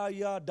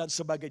berbudaya dan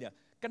sebagainya.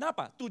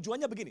 Kenapa?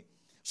 Tujuannya begini,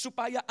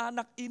 supaya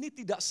anak ini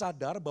tidak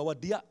sadar bahwa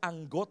dia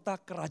anggota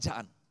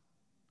kerajaan.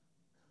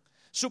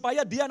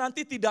 Supaya dia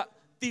nanti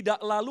tidak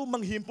lalu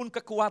menghimpun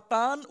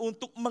kekuatan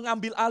untuk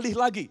mengambil alih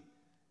lagi,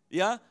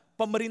 ya,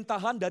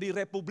 pemerintahan dari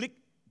republik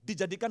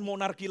dijadikan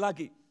monarki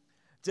lagi.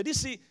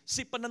 Jadi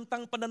si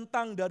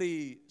penentang-penentang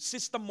dari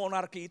sistem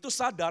monarki itu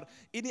sadar,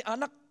 ini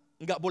anak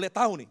nggak boleh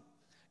tahu nih.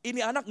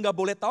 Ini anak nggak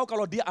boleh tahu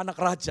kalau dia anak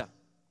raja.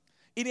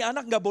 Ini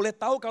anak nggak boleh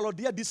tahu kalau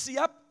dia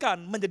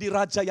disiapkan menjadi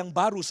raja yang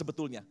baru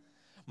sebetulnya.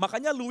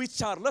 Makanya Louis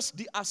Charles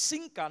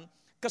diasingkan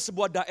ke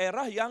sebuah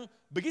daerah yang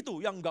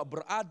begitu, yang nggak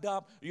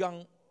beradab,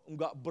 yang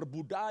nggak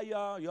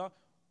berbudaya, ya,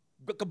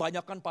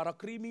 kebanyakan para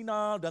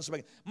kriminal dan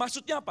sebagainya.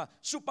 Maksudnya apa?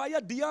 Supaya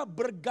dia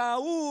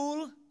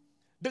bergaul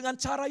dengan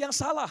cara yang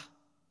salah.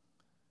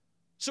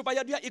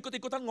 Supaya dia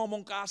ikut-ikutan ngomong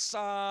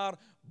kasar,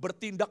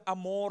 bertindak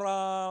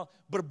amoral,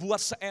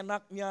 berbuat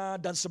seenaknya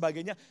dan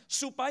sebagainya.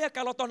 Supaya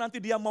kalau toh nanti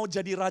dia mau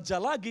jadi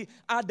raja lagi,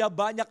 ada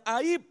banyak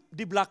aib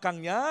di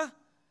belakangnya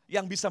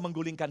yang bisa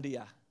menggulingkan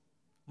dia.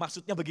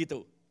 Maksudnya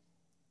begitu.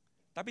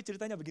 Tapi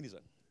ceritanya begini,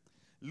 Son.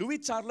 Louis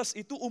Charles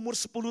itu umur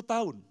 10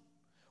 tahun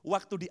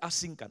waktu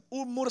diasingkan,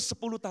 umur 10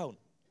 tahun.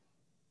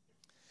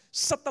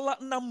 Setelah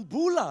 6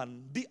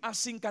 bulan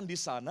diasingkan di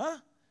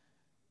sana,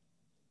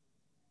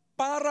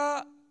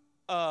 para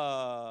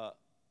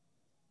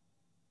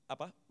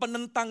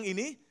penentang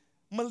ini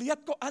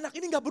melihat kok anak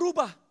ini nggak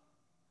berubah,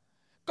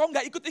 kok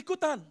nggak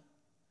ikut-ikutan,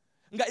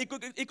 nggak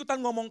ikut-ikutan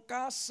ngomong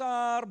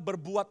kasar,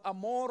 berbuat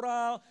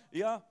amoral,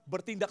 ya,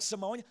 bertindak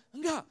semaunya,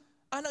 enggak.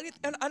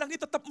 Anak ini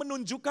tetap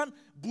menunjukkan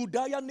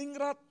budaya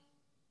ningrat,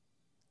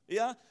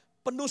 ya,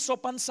 penuh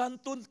sopan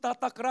santun,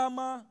 tata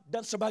krama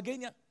dan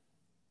sebagainya.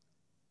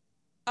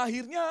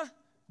 Akhirnya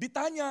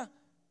ditanya,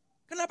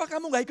 kenapa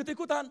kamu nggak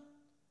ikut-ikutan?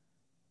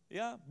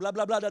 Ya, bla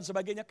bla bla dan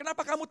sebagainya.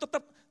 Kenapa kamu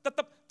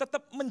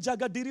tetap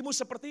menjaga dirimu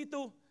seperti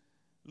itu?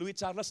 Louis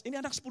Charles, ini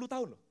anak 10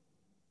 tahun loh,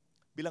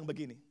 bilang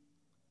begini,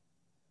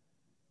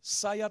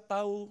 saya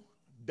tahu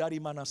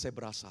dari mana saya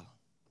berasal.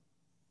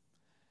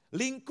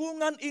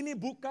 Lingkungan ini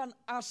bukan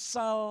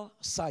asal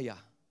saya.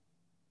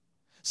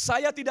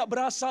 Saya tidak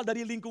berasal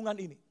dari lingkungan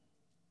ini.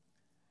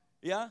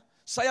 Ya,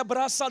 saya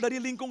berasal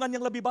dari lingkungan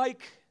yang lebih baik.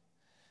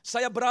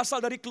 Saya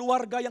berasal dari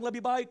keluarga yang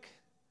lebih baik.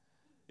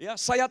 Ya,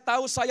 saya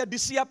tahu saya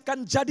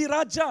disiapkan jadi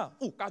raja.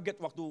 Kaget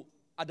waktu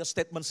ada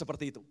statement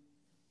seperti itu.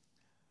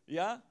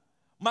 Ya,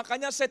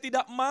 makanya saya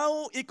tidak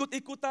mau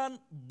ikut-ikutan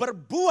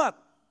berbuat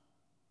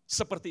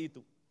seperti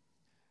itu.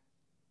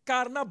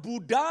 Karena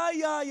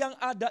budaya yang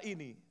ada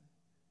ini,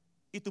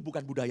 itu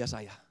bukan budaya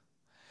saya.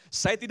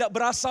 Saya tidak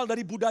berasal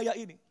dari budaya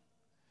ini.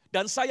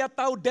 Dan saya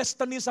tahu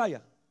destiny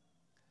saya.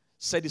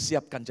 Saya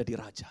disiapkan jadi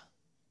raja.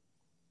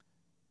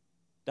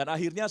 Dan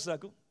akhirnya,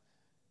 saudaraku,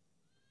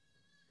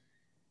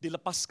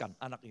 dilepaskan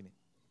anak ini.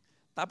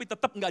 Tapi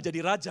tetap nggak jadi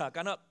raja,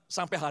 karena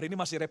sampai hari ini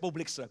masih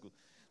republik, saudaraku.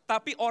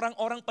 Tapi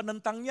orang-orang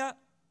penentangnya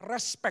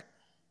respect.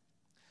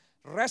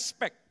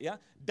 Respect, ya.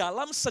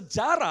 Dalam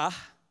sejarah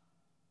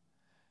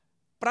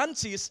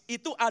Prancis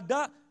itu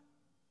ada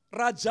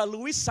Raja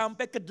Louis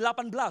sampai ke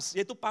 18,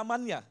 yaitu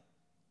pamannya.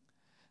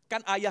 Kan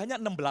ayahnya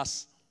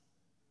 16.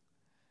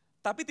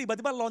 Tapi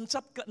tiba-tiba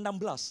loncat ke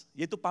 16,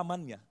 yaitu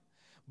pamannya.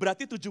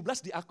 Berarti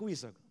 17 diakui,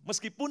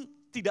 meskipun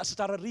tidak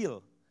secara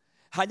real.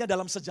 Hanya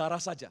dalam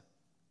sejarah saja.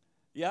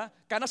 Ya,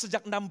 karena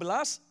sejak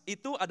 16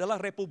 itu adalah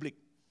republik.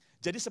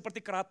 Jadi seperti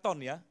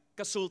keraton, ya,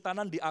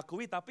 kesultanan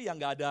diakui tapi yang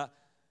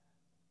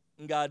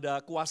nggak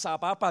ada kuasa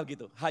apa-apa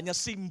gitu. Hanya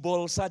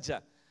simbol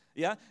saja.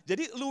 Ya,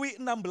 jadi Louis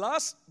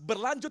 16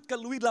 berlanjut ke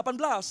Louis 18.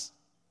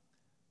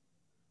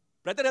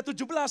 Berarti ada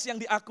 17 yang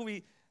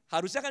diakui.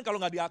 Harusnya kan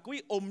kalau nggak diakui,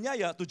 omnya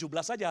ya 17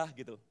 saja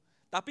gitu.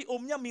 Tapi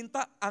omnya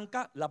minta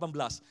angka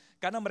 18.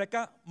 Karena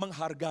mereka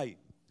menghargai,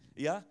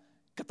 ya,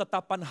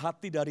 ketetapan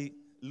hati dari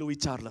Louis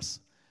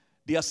Charles.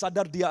 Dia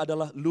sadar dia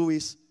adalah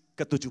Louis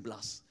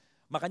ke-17.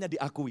 Makanya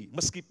diakui,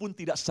 meskipun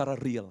tidak secara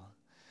real.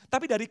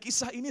 Tapi dari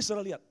kisah ini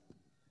saudara lihat,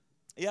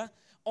 ya,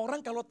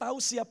 orang kalau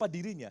tahu siapa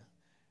dirinya,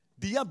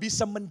 dia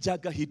bisa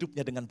menjaga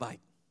hidupnya dengan baik.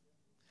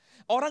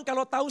 Orang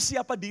kalau tahu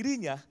siapa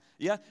dirinya,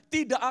 ya,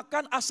 tidak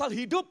akan asal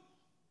hidup,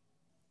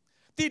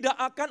 tidak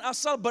akan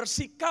asal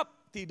bersikap,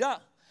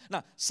 tidak.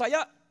 Nah,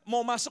 saya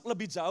mau masuk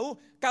lebih jauh,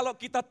 kalau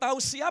kita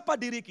tahu siapa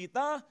diri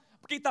kita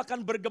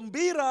akan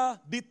bergembira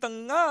di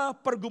tengah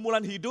pergumulan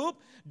hidup.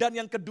 Dan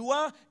yang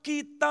kedua,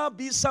 kita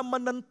bisa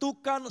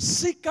menentukan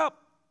sikap.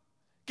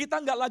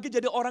 Kita nggak lagi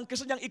jadi orang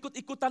Kristen yang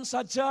ikut-ikutan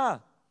saja.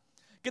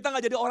 Kita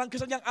nggak jadi orang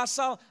Kristen yang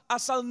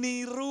asal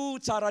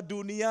niru cara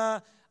dunia,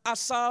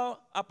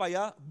 asal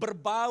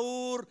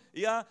berbaur,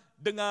 ya,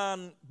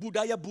 dengan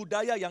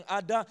budaya-budaya yang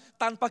ada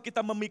tanpa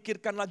kita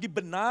memikirkan lagi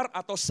benar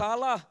atau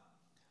salah.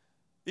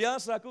 Ya,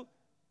 saudaraku,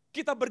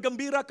 kita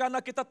bergembira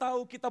karena kita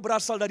tahu kita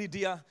berasal dari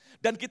Dia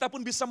dan kita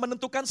pun bisa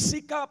menentukan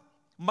sikap.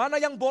 Mana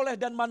yang boleh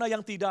dan mana yang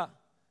tidak.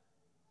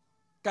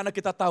 Karena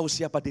kita tahu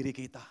siapa diri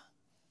kita.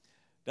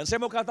 Dan saya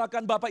mau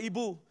katakan Bapak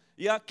Ibu,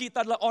 ya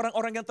kita adalah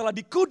orang-orang yang telah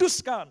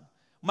dikuduskan.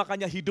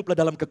 Makanya hiduplah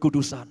dalam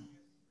kekudusan.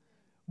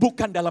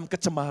 Bukan dalam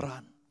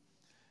kecemaran.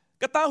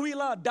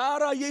 Ketahuilah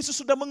darah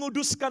Yesus sudah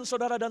menguduskan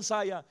saudara dan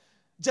saya.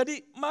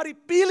 Jadi mari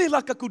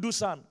pilihlah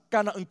kekudusan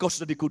karena engkau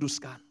sudah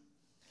dikuduskan.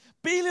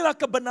 Pilihlah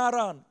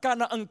kebenaran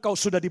karena engkau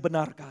sudah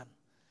dibenarkan.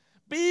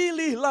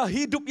 Pilihlah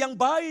hidup yang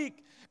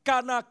baik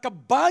karena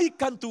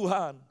kebaikan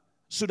Tuhan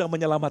sudah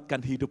menyelamatkan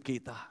hidup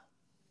kita.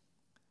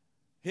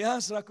 Ya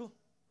saudaraku,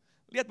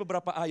 lihat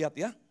beberapa ayat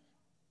ya.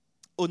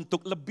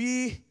 Untuk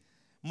lebih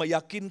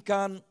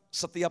meyakinkan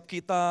setiap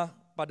kita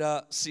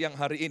pada siang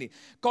hari ini.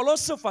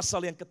 Kolose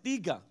pasal yang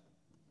ketiga.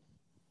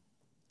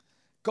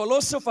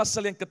 Kolose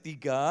pasal yang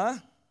ketiga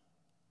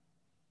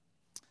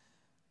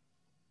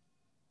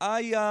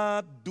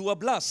ayat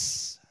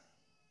 12.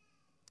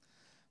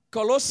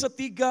 Kolose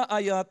 3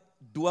 ayat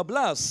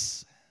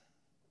 12.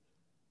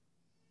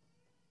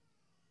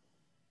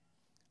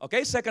 Oke,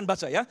 saya akan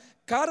baca ya.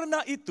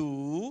 Karena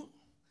itu,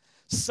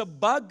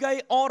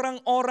 sebagai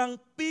orang-orang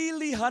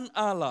pilihan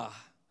Allah.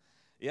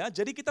 Ya,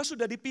 jadi kita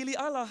sudah dipilih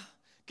Allah.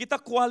 Kita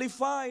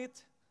qualified.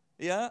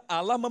 Ya,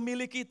 Allah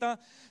memilih kita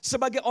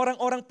sebagai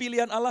orang-orang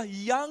pilihan Allah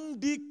yang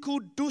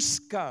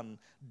dikuduskan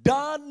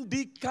dan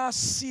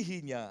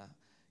dikasihinya.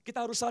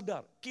 Kita harus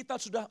sadar, kita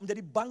sudah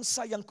menjadi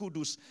bangsa yang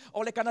kudus.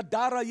 Oleh karena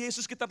darah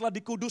Yesus kita telah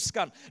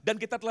dikuduskan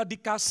dan kita telah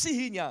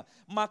dikasihinya.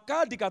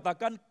 Maka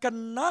dikatakan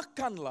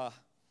kenakanlah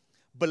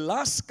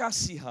belas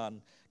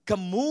kasihan,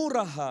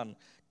 kemurahan,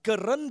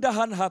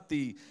 kerendahan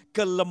hati,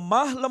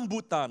 kelemah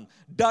lembutan,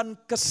 dan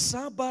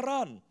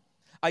kesabaran.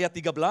 Ayat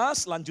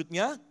 13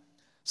 lanjutnya,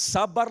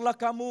 sabarlah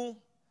kamu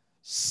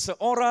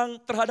seorang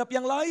terhadap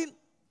yang lain,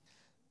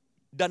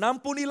 dan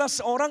ampunilah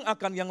seorang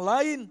akan yang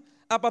lain.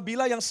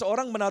 Apabila yang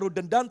seorang menaruh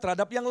dendam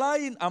terhadap yang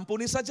lain,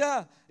 ampuni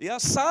saja. Ya,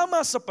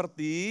 sama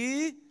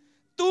seperti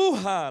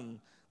Tuhan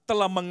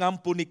telah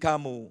mengampuni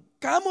kamu.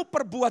 Kamu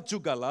perbuat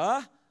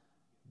jugalah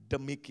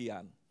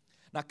demikian.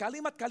 Nah,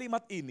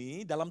 kalimat-kalimat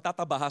ini dalam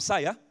tata bahasa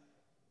ya.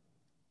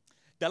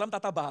 Dalam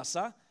tata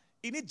bahasa,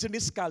 ini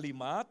jenis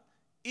kalimat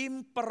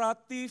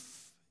imperatif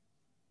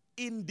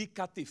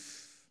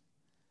indikatif.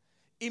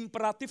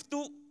 Imperatif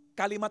itu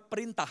kalimat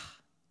perintah.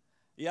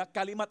 Ya,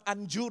 kalimat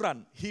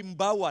anjuran,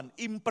 himbauan,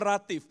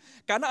 imperatif.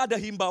 Karena ada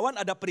himbauan,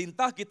 ada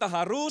perintah, kita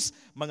harus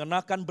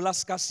mengenakan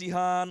belas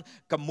kasihan,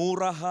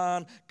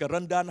 kemurahan,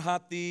 kerendahan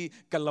hati,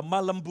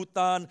 kelemah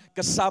lembutan,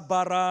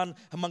 kesabaran,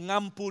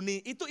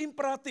 mengampuni. Itu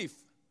imperatif.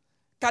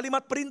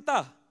 Kalimat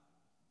perintah.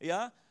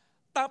 Ya.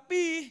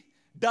 Tapi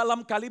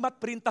dalam kalimat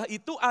perintah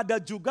itu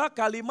ada juga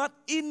kalimat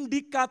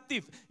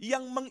indikatif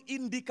yang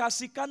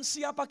mengindikasikan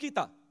siapa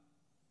kita.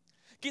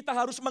 Kita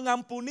harus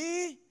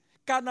mengampuni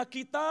karena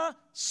kita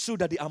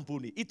sudah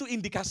diampuni, itu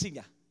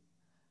indikasinya.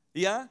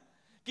 Ya,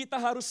 kita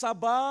harus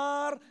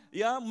sabar,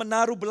 ya,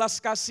 menaruh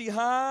belas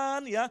kasihan,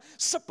 ya,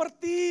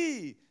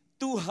 seperti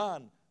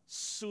Tuhan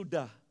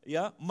sudah,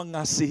 ya,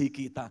 mengasihi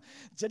kita.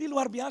 Jadi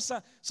luar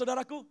biasa,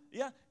 saudaraku,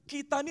 ya,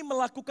 kita ini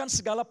melakukan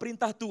segala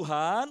perintah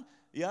Tuhan,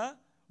 ya,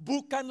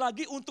 bukan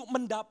lagi untuk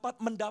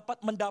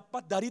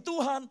mendapat dari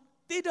Tuhan,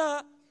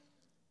 tidak.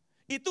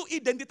 Itu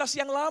identitas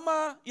yang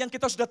lama yang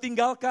kita sudah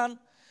tinggalkan.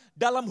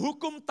 Dalam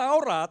hukum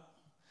Taurat,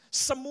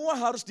 semua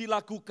harus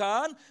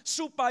dilakukan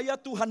supaya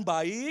Tuhan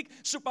baik,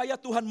 supaya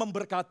Tuhan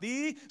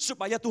memberkati,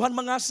 supaya Tuhan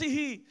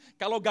mengasihi.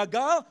 Kalau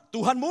gagal,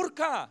 Tuhan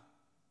murka.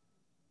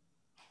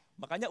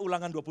 Makanya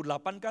Ulangan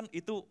 28 kan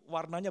itu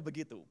warnanya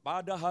begitu.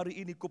 Pada hari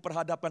ini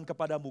kuperhadapkan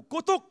kepadamu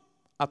kutuk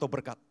atau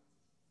berkat.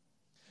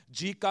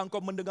 Jika engkau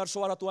mendengar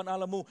suara Tuhan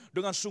Allahmu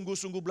dengan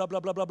sungguh-sungguh bla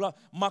bla bla bla bla,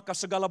 maka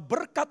segala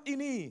berkat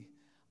ini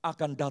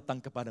akan datang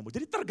kepadamu.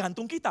 Jadi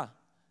tergantung kita.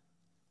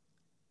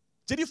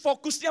 Jadi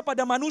fokusnya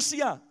pada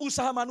manusia,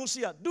 usaha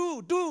manusia. Do.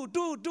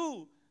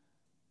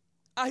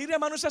 Akhirnya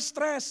manusia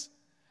stres.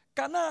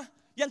 Karena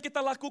yang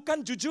kita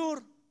lakukan jujur,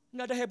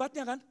 nggak ada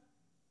hebatnya kan?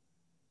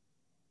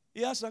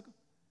 Ya, saudara.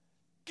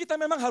 Kita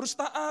memang harus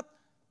taat.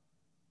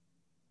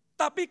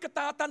 Tapi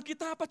ketaatan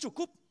kita apa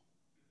cukup?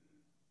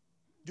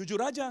 Jujur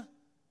aja.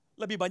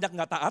 Lebih banyak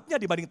nggak taatnya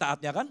dibanding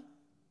taatnya kan?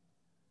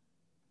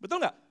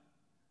 Betul nggak?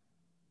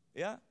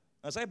 Ya,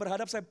 nah, saya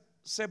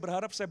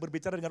berharap saya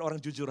berbicara dengan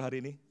orang jujur hari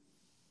ini.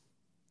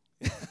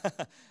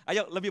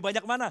 Ayo, lebih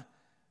banyak mana?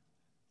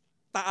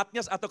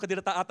 Taatnya atau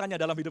ketidaktaatannya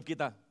dalam hidup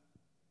kita?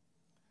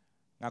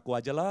 Ngaku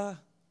aja lah.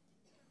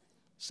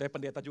 Saya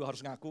pendeta juga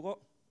harus ngaku kok.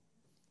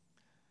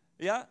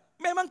 Ya,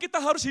 memang kita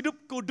harus hidup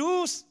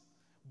kudus,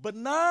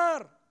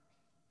 benar.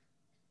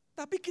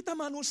 Tapi kita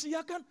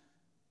manusia kan,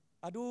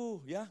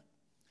 aduh ya.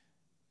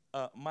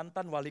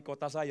 Mantan wali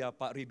kota saya,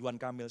 Pak Ridwan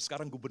Kamil,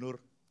 sekarang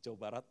gubernur Jawa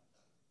Barat.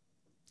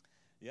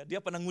 Ya,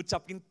 dia pernah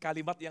ngucapin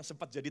kalimat yang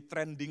sempat jadi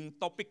trending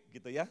topik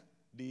gitu ya.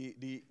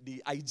 Di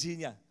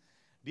IG-nya.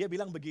 Dia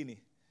bilang begini,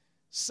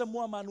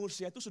 semua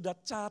manusia itu sudah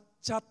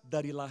cacat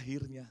dari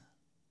lahirnya.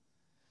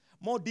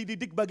 Mau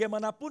dididik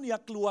bagaimanapun ya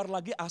keluar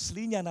lagi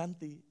aslinya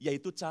nanti,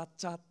 yaitu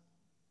cacat.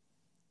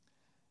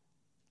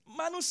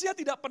 Manusia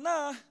tidak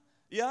pernah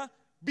ya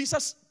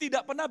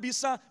tidak pernah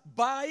bisa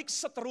baik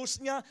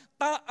seterusnya,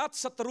 taat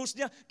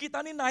seterusnya.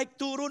 Kita ini naik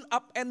turun,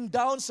 up and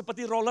down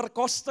seperti roller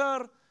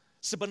coaster.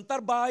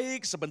 Sebentar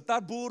baik, sebentar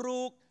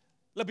buruk.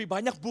 Lebih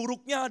banyak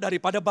buruknya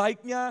daripada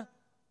baiknya.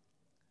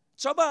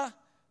 Coba,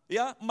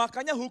 ya,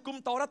 makanya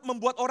hukum Taurat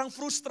membuat orang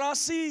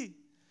frustrasi.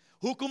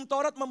 Hukum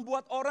Taurat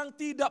membuat orang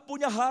tidak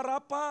punya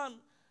harapan.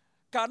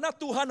 Karena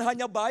Tuhan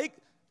hanya baik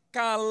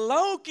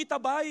kalau kita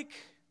baik.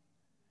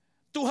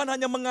 Tuhan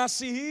hanya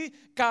mengasihi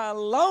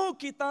kalau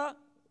kita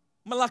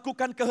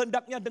melakukan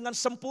kehendaknya dengan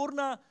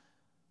sempurna.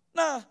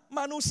 Nah,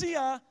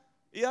 manusia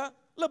ya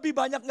lebih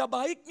banyak nggak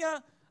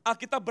baiknya.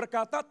 Alkitab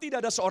berkata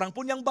tidak ada seorang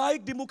pun yang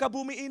baik di muka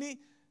bumi ini.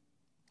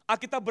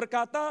 Alkitab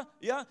berkata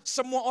ya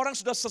semua orang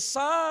sudah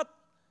sesat,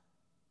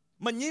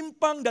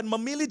 menyimpang dan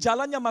memilih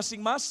jalannya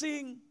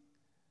masing-masing.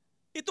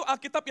 Itu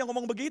Alkitab yang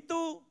ngomong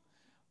begitu.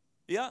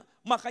 Ya,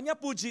 makanya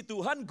puji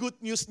Tuhan, good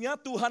news-nya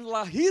Tuhan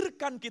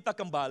lahirkan kita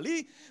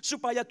kembali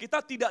supaya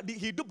kita tidak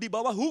hidup di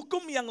bawah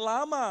hukum yang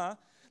lama.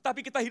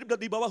 Tapi kita hidup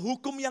di bawah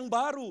hukum yang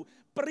baru.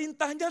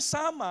 Perintahnya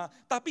sama,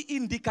 tapi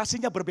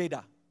indikasinya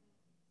berbeda.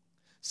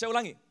 Saya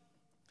ulangi.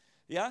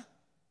 Ya.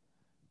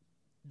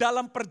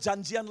 Dalam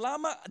perjanjian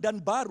lama dan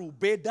baru,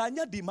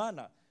 bedanya di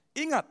mana?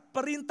 Ingat,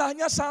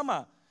 perintahnya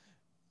sama.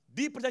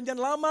 Di perjanjian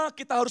lama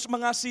kita harus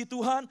mengasihi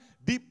Tuhan,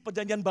 di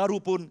perjanjian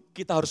baru pun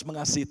kita harus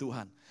mengasihi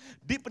Tuhan.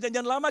 Di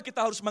perjanjian lama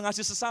kita harus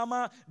mengasihi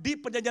sesama, di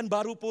perjanjian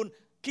baru pun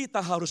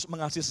kita harus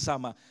mengasihi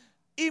sesama.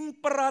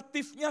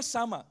 Imperatifnya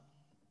sama.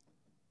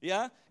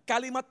 Ya,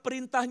 kalimat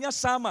perintahnya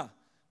sama,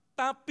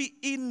 tapi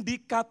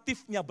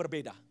indikatifnya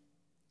berbeda.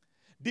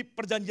 Di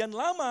perjanjian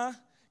lama,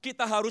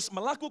 kita harus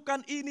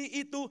melakukan ini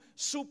itu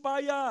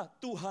supaya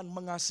Tuhan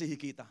mengasihi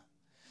kita.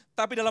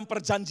 Tapi dalam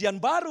perjanjian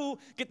baru,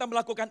 kita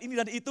melakukan ini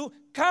dan itu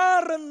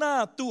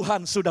karena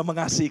Tuhan sudah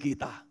mengasihi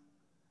kita.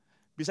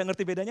 Bisa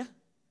ngerti bedanya?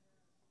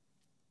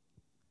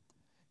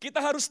 Kita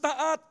harus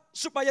taat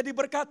supaya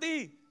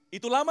diberkati,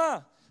 itu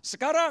lama.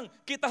 Sekarang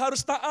kita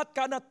harus taat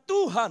karena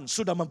Tuhan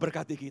sudah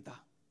memberkati kita.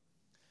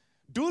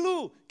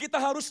 Dulu kita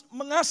harus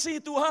mengasihi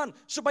Tuhan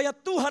supaya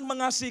Tuhan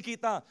mengasihi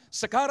kita.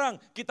 Sekarang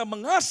kita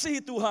mengasihi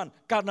Tuhan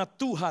karena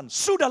Tuhan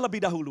sudah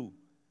lebih dahulu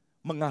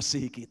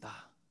mengasihi kita.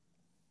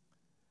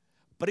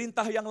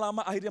 Perintah yang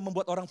lama akhirnya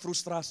membuat orang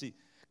frustrasi.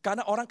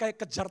 Karena orang kayak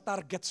kejar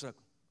target.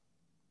 Saudara.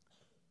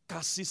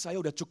 Kasih saya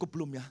udah cukup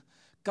belum ya?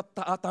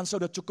 Ketaatan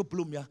saya udah cukup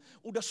belum ya?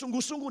 Udah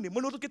sungguh-sungguh nih,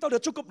 menurut kita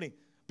udah cukup nih.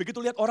 Begitu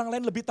lihat orang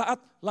lain lebih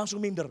taat, langsung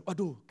minder.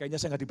 Waduh, kayaknya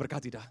saya gak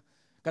diberkati dah.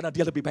 Karena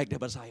dia lebih baik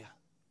daripada saya.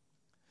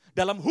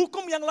 Dalam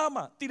hukum yang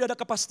lama tidak ada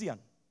kepastian.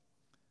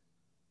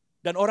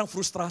 Dan orang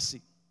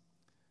frustrasi.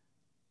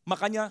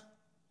 Makanya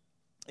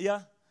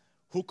ya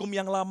hukum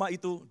yang lama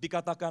itu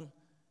dikatakan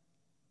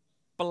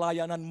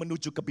pelayanan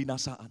menuju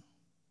kebinasaan.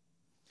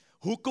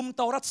 Hukum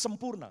Taurat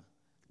sempurna,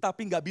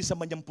 tapi gak bisa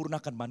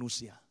menyempurnakan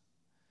manusia.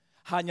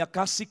 Hanya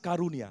kasih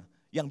karunia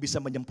yang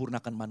bisa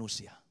menyempurnakan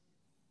manusia.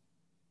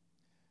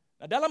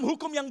 Nah, dalam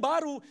hukum yang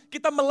baru,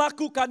 kita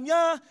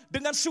melakukannya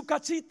dengan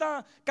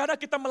sukacita. Karena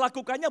kita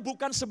melakukannya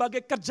bukan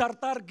sebagai kejar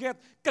target,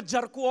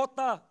 kejar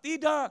kuota.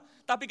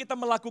 Tidak, tapi kita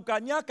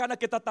melakukannya karena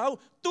kita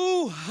tahu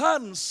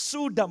Tuhan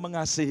sudah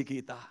mengasihi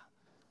kita.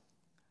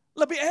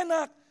 Lebih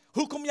enak,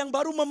 hukum yang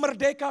baru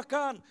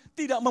memerdekakan,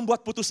 tidak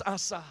membuat putus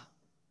asa.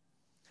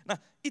 Nah,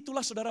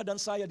 itulah saudara dan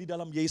saya di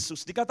dalam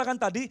Yesus. Dikatakan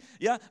tadi,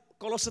 ya,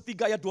 Kolose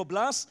 3 ayat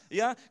 12,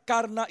 ya,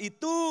 karena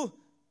itu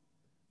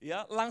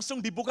ya, langsung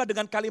dibuka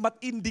dengan kalimat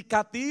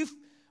indikatif,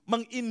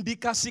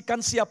 mengindikasikan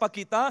siapa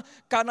kita,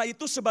 karena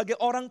itu sebagai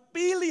orang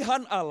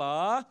pilihan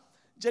Allah,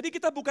 jadi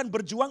kita bukan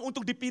berjuang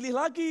untuk dipilih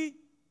lagi.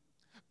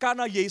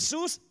 Karena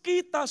Yesus,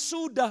 kita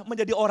sudah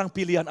menjadi orang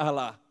pilihan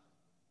Allah.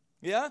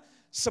 Ya,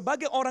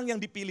 sebagai orang yang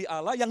dipilih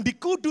Allah, yang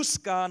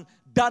dikuduskan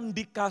dan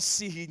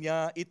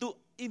dikasihinya, itu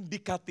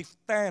indikatif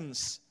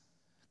tense.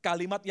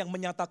 Kalimat yang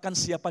menyatakan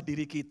siapa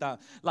diri kita.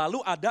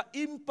 Lalu ada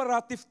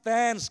imperatif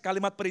tense,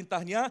 kalimat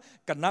perintahnya,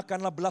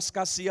 kenakanlah belas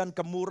kasihan,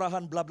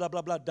 kemurahan, bla bla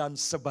bla bla dan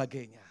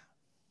sebagainya.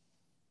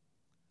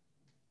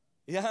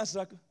 Ya,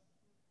 saudara,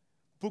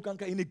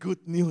 bukankah ini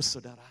good news,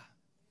 saudara?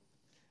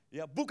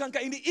 Ya,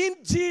 bukankah ini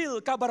Injil,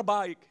 kabar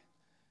baik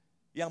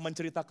yang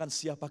menceritakan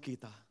siapa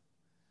kita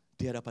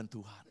di hadapan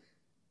Tuhan.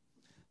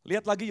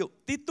 Lihat lagi yuk,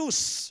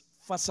 Titus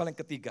pasal yang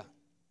ketiga.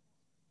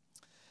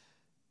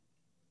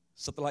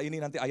 Setelah ini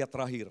nanti ayat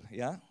terakhir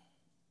ya.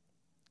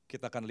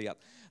 Kita akan lihat.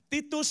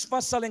 Titus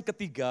pasal yang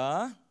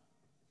ketiga.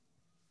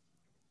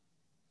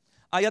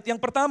 Ayat yang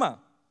pertama.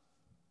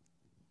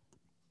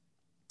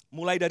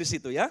 Mulai dari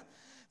situ ya.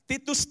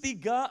 Titus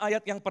 3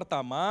 ayat yang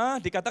pertama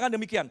dikatakan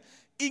demikian.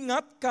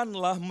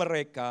 Ingatkanlah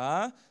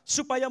mereka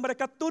supaya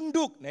mereka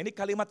tunduk. Nah ini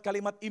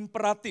kalimat-kalimat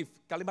imperatif,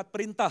 kalimat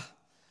perintah.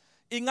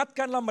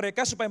 Ingatkanlah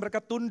mereka supaya mereka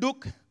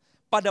tunduk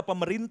pada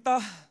pemerintah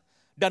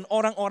dan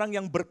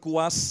orang-orang yang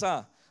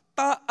berkuasa.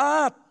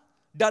 Taat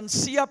dan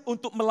siap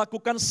untuk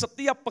melakukan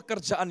setiap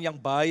pekerjaan yang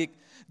baik.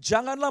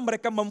 Janganlah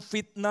mereka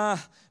memfitnah,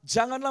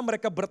 janganlah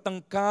mereka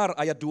bertengkar,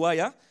 ayat 2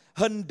 ya.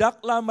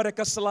 Hendaklah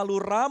mereka selalu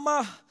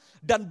ramah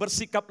dan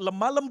bersikap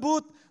lemah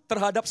lembut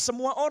terhadap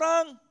semua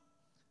orang.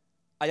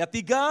 Ayat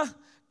 3,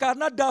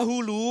 Karena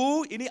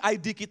dahulu, ini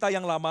ID kita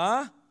yang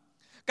lama,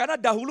 karena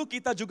dahulu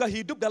kita juga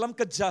hidup dalam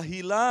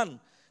kejahilan,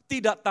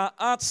 tidak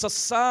taat,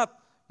 sesat,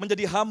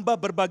 menjadi hamba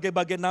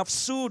berbagai-bagai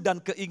nafsu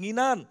dan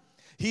keinginan,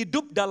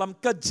 hidup dalam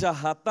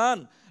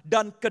kejahatan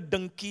dan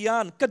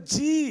kedengkian,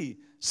 keji,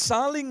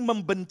 saling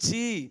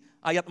membenci.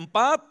 Ayat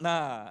 4,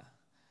 nah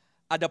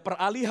ada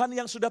peralihan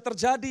yang sudah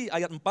terjadi.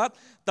 Ayat 4,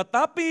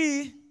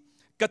 tetapi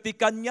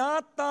ketika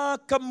nyata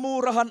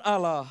kemurahan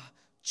Allah,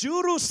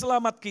 Juru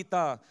Selamat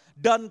kita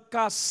dan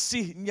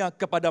kasih-Nya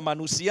kepada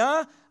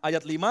manusia,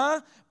 ayat 5,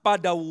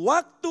 pada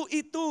waktu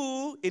itu,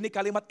 ini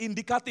kalimat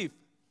indikatif,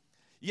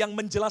 yang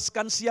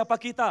menjelaskan siapa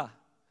kita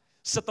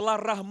setelah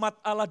rahmat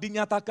Allah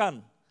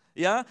dinyatakan.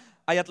 Ya,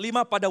 ayat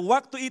 5, pada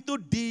waktu itu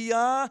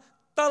Dia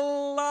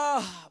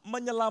telah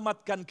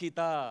menyelamatkan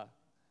kita.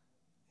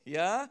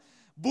 Ya,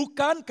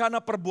 bukan karena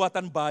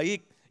perbuatan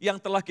baik yang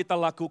telah kita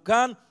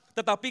lakukan,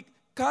 tetapi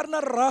karena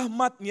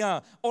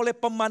rahmat-Nya oleh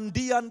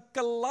pemandian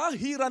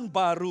kelahiran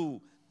baru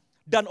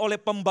dan oleh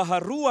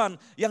pembaharuan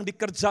yang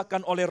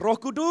dikerjakan oleh Roh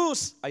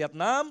Kudus. Ayat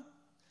 6,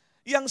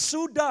 yang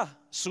sudah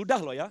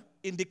loh ya,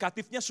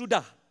 indikatifnya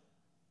sudah.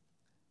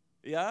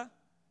 Ya,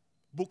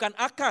 bukan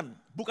akan,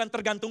 bukan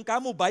tergantung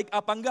kamu baik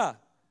apa enggak,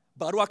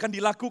 baru akan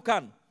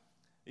dilakukan.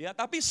 Ya,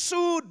 tapi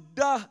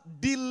sudah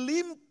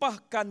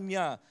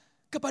dilimpahkannya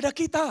kepada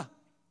kita.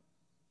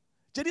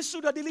 Jadi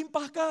sudah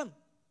dilimpahkan.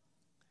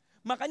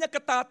 Makanya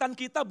ketaatan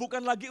kita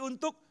bukan lagi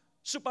untuk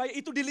supaya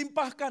itu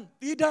dilimpahkan,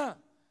 tidak.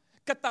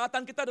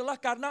 Ketaatan kita adalah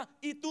karena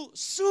itu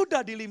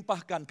sudah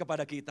dilimpahkan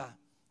kepada kita.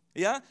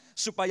 Ya,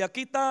 supaya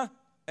kita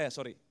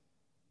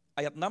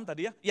ayat 6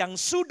 tadi ya, yang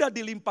sudah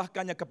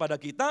dilimpahkannya kepada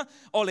kita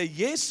oleh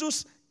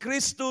Yesus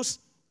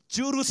Kristus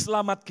Juru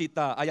Selamat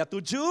kita. Ayat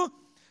 7,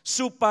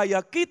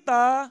 supaya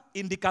kita,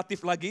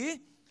 indikatif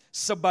lagi,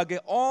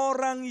 sebagai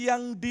orang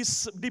yang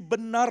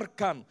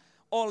dibenarkan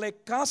oleh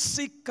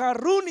kasih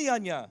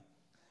karunia-Nya,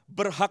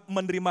 berhak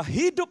menerima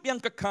hidup yang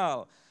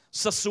kekal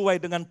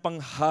sesuai dengan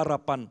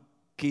pengharapan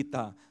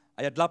kita.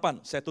 Ayat 8,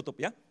 saya tutup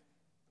ya.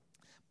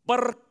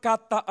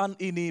 Perkataan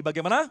ini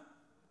bagaimana?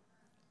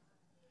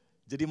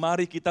 Jadi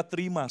mari kita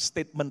terima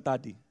statement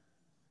tadi.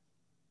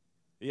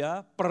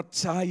 Ya,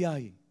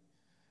 percayai.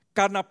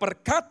 Karena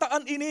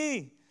perkataan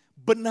ini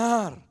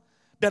benar.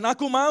 Dan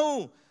aku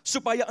mau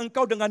supaya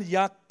engkau dengan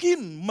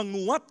yakin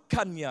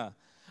menguatkannya.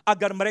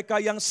 Agar mereka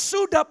yang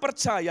sudah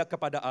percaya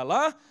kepada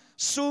Allah,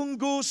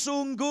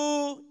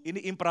 sungguh-sungguh,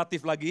 ini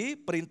imperatif lagi,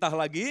 perintah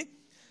lagi.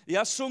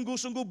 Ya,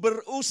 sungguh-sungguh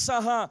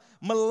berusaha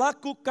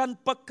melakukan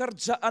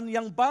pekerjaan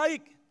yang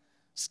baik.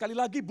 Sekali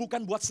lagi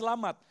bukan buat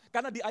selamat.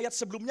 Karena di ayat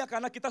sebelumnya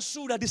karena kita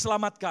sudah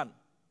diselamatkan.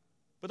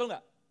 Betul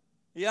enggak?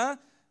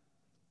 Ya.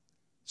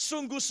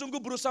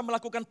 Sungguh-sungguh berusaha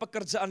melakukan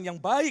pekerjaan yang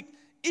baik.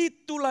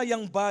 Itulah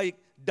yang baik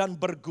dan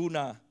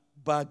berguna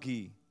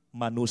bagi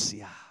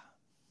manusia.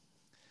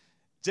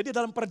 Jadi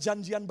dalam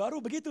perjanjian baru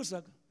begitu,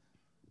 saudara.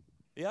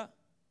 Ya.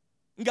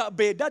 Enggak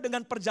beda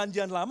dengan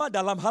perjanjian lama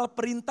dalam hal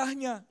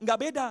perintahnya. Enggak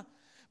beda.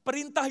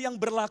 Perintah yang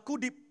berlaku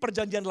di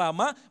perjanjian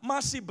lama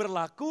masih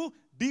berlaku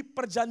di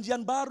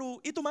perjanjian baru.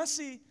 Itu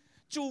masih.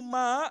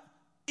 Cuma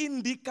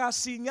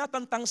indikasinya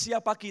tentang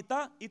siapa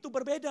kita itu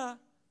berbeda.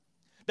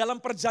 Dalam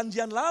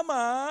perjanjian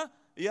lama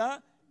ya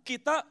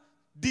kita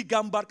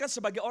digambarkan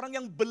sebagai orang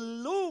yang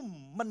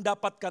belum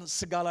mendapatkan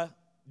segala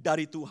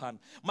dari Tuhan.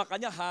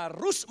 Makanya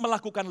harus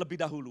melakukan lebih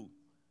dahulu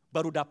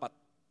baru dapat.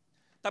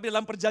 Tapi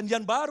dalam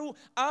perjanjian baru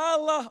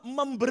Allah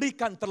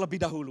memberikan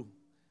terlebih dahulu.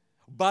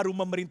 Baru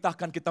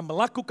memerintahkan kita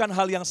melakukan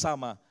hal yang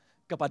sama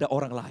kepada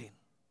orang lain.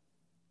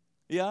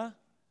 Ya,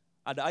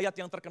 ada ayat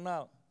yang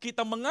terkenal.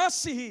 Kita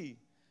mengasihi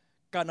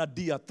karena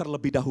Dia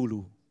terlebih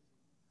dahulu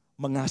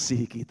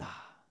mengasihi kita.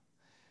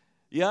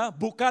 Ya,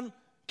 bukan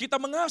kita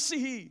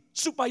mengasihi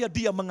supaya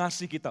Dia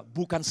mengasihi kita.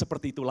 Bukan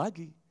seperti itu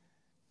lagi.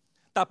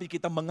 Tapi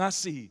kita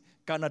mengasihi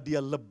karena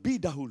Dia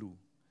lebih dahulu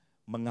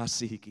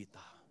mengasihi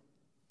kita.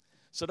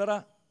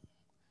 Saudara,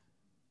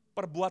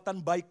 perbuatan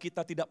baik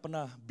kita tidak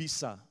pernah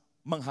bisa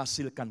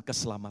menghasilkan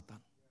keselamatan.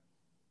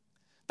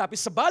 Tapi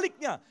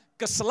sebaliknya,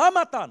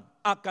 keselamatan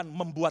akan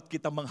membuat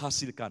kita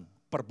menghasilkan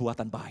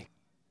perbuatan baik.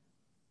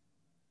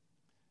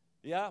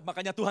 Ya,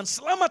 makanya Tuhan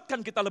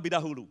selamatkan kita lebih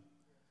dahulu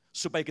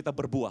supaya kita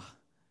berbuah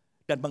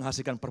dan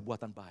menghasilkan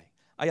perbuatan baik.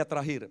 Ayat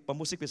terakhir,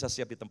 pemusik bisa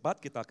siap di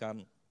tempat, kita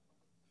akan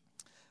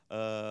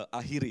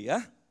akhiri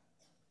ya.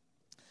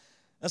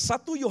 1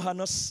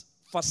 Yohanes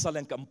pasal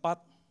yang keempat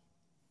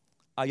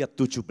ayat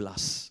 17.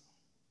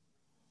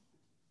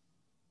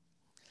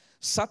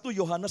 1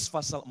 Yohanes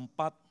pasal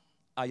 4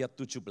 ayat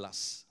 17.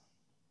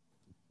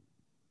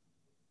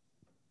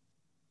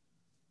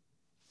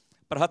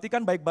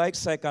 Perhatikan baik-baik,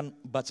 saya akan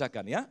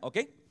bacakan ya,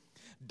 oke?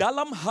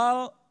 Dalam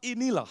hal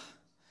inilah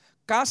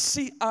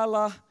kasih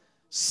Allah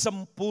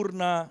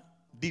sempurna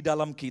di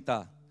dalam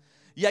kita.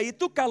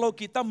 Yaitu kalau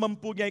kita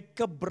mempunyai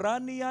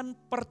keberanian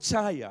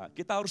percaya,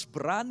 kita harus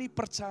berani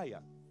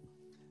percaya.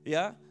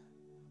 Ya,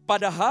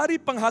 pada hari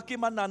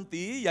penghakiman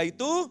nanti,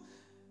 yaitu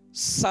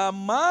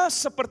sama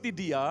seperti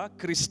Dia,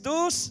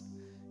 Kristus,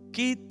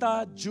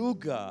 kita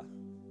juga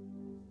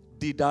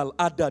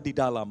ada di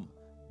dalam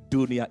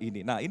dunia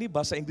ini. Nah, ini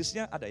bahasa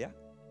Inggrisnya ada ya?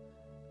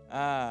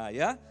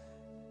 Ya.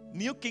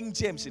 New King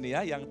James ini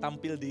ya, yang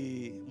tampil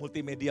di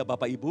multimedia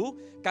Bapak Ibu.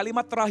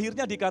 Kalimat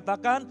terakhirnya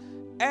dikatakan,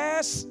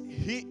 as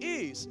he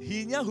is.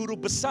 He-nya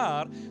huruf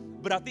besar,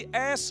 berarti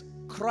as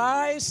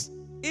Christ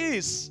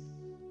is,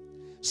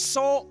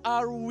 so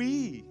are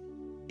we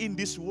in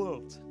this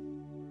world.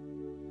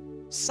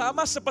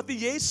 Sama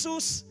seperti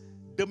Yesus,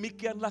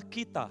 demikianlah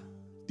kita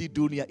di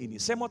dunia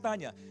ini. Saya mau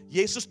tanya,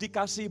 Yesus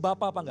dikasihi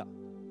Bapa apa enggak?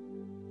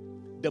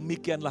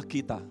 Demikianlah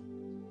kita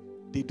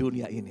di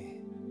dunia ini.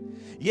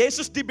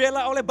 Yesus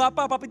dibela oleh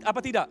Bapa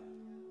apa tidak?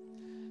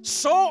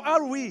 So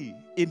are we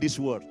in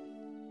this world.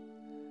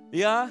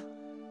 Ya,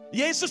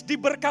 Yesus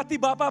diberkati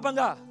Bapa apa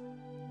enggak?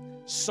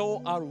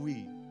 So are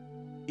we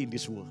in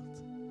this world.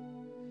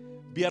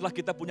 Biarlah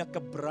kita punya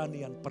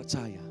keberanian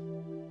percaya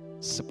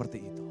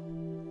seperti itu.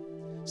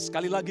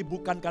 Sekali lagi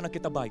bukan karena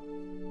kita baik,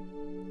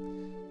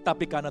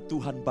 tapi karena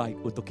Tuhan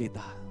baik untuk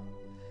kita.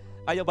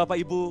 Ayo Bapak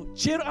Ibu,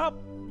 cheer up.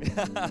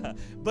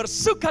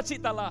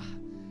 Bersukacitalah.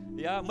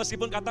 Ya,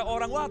 meskipun kata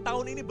orang, wah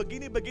tahun ini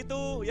begini begitu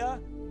ya.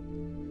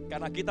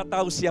 Karena kita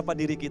tahu siapa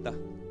diri kita.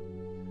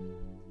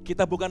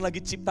 Kita bukan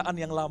lagi ciptaan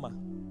yang lama.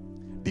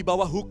 Di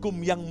bawah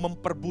hukum yang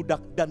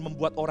memperbudak dan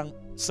membuat orang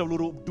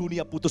seluruh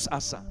dunia putus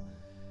asa.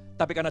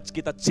 Tapi karena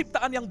kita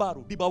ciptaan yang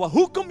baru, di bawah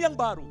hukum yang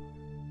baru,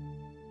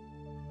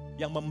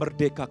 yang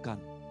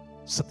memerdekakan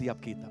setiap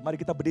kita. Mari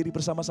kita berdiri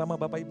bersama-sama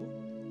Bapak Ibu.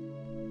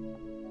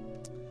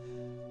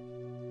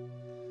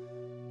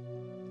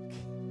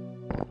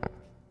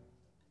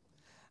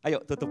 Ayo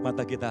tutup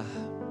mata kita.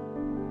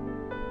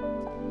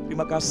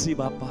 Terima kasih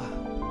Bapa.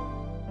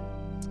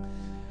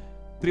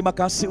 Terima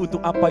kasih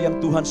untuk apa yang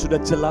Tuhan sudah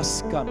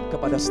jelaskan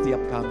kepada setiap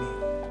kami.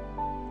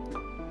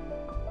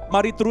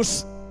 Mari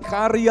terus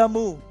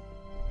karya-Mu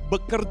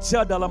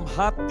bekerja dalam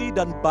hati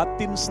dan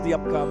batin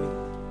setiap kami.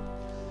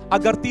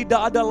 Agar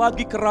tidak ada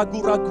lagi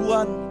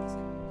keraguan-raguan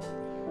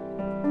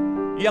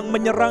yang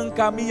menyerang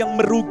kami, yang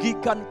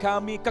merugikan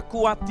kami,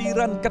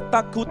 kekhawatiran,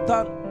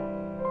 ketakutan.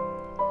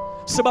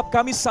 Sebab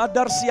kami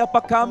sadar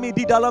siapa kami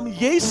di dalam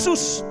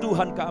Yesus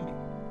Tuhan kami.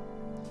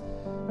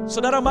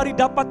 Saudara, mari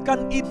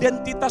dapatkan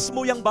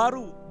identitasmu yang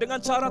baru dengan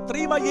cara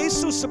terima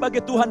Yesus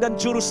sebagai Tuhan dan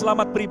Juru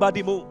Selamat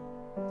pribadimu.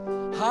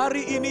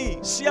 Hari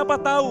ini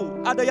siapa tahu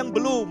ada yang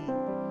belum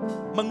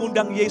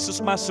mengundang Yesus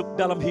masuk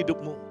dalam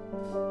hidupmu.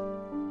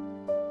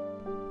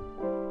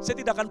 Saya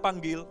tidak akan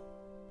panggil.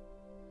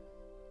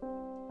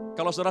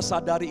 Kalau saudara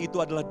sadari itu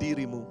adalah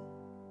dirimu.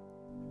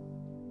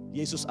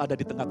 Yesus ada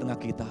di tengah-tengah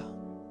kita.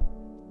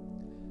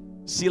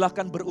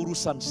 Silakan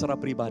berurusan secara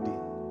pribadi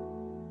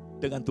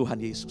dengan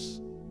Tuhan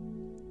Yesus.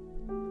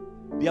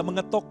 Dia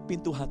mengetok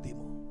pintu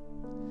hatimu.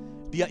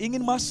 Dia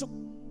ingin masuk,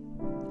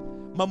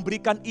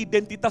 memberikan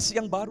identitas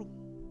yang baru.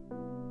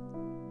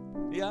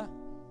 Ya,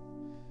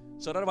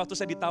 saudara, waktu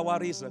saya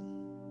ditawari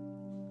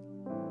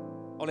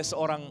oleh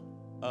seorang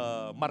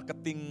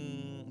marketing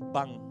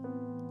bank,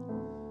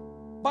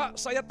 Pak,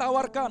 saya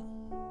tawarkan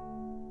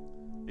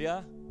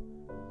ya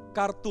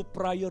kartu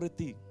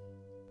priority.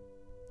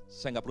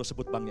 Saya nggak perlu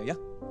sebut banknya ya.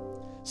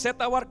 Saya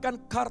tawarkan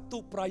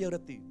kartu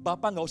priority.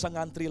 Bapak nggak usah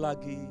ngantri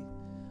lagi.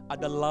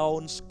 Ada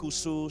lounge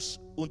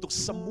khusus untuk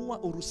semua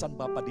urusan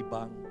Bapak di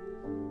bank.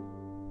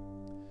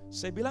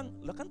 Saya bilang,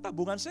 lah kan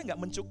tabungan saya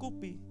nggak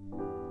mencukupi.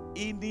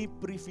 Ini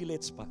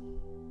privilege Pak.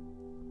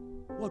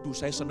 Waduh,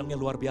 saya senangnya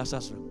luar biasa,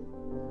 saudara.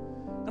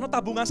 Karena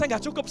tabungan saya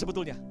nggak cukup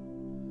sebetulnya.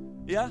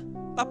 Ya,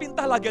 tapi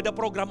entah lagi ada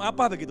program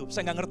apa begitu,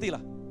 saya nggak ngerti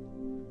lah.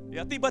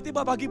 Ya,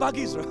 tiba-tiba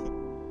bagi-bagi, saudara.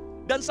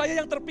 Dan saya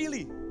yang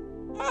terpilih.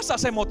 Masa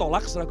saya mau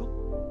tolak, saudaraku?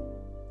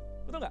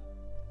 Betul nggak?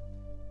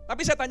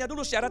 Tapi saya tanya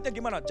dulu syaratnya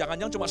gimana?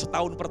 Jangan-jangan cuma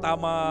setahun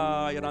pertama,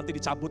 ya nanti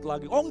dicabut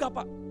lagi. Oh enggak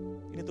Pak,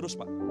 ini terus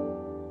Pak.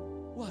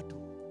 Waduh,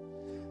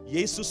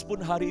 Yesus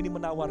pun hari ini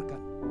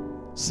menawarkan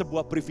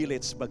sebuah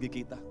privilege bagi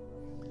kita.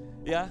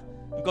 Ya,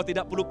 engkau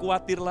tidak perlu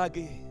khawatir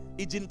lagi.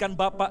 Izinkan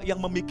Bapa yang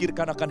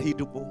memikirkan akan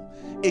hidupmu.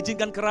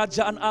 Izinkan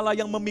kerajaan Allah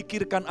yang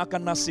memikirkan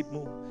akan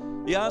nasibmu.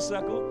 Ya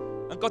saudaraku,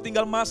 engkau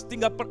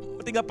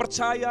tinggal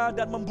percaya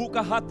dan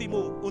membuka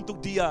hatimu untuk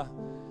Dia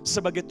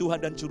sebagai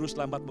Tuhan dan Juru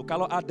Selamatmu.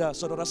 Kalau ada,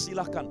 saudara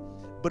silahkan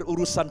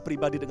berurusan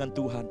pribadi dengan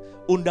Tuhan.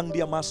 Undang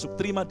dia masuk,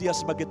 terima dia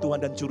sebagai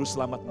Tuhan dan Juru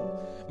Selamatmu.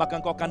 Maka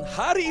engkau akan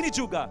hari ini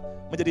juga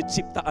menjadi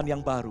ciptaan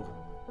yang baru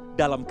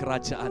dalam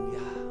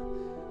kerajaan-Nya.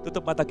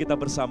 Tutup mata kita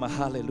bersama,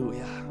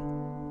 haleluya.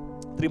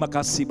 Terima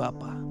kasih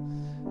Bapa.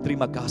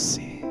 Terima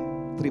kasih,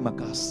 terima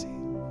kasih.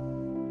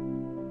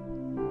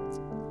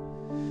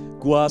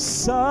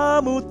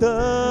 Kuasa-Mu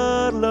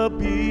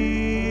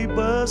terlebih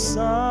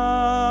besar,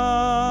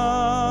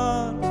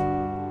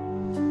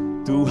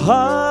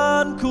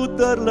 Tuhanku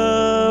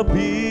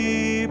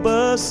terlebih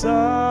besar.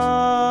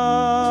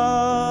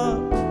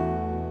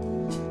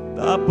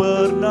 Tak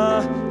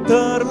pernah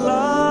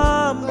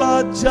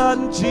terlambat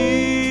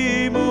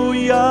janji-Mu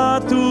ya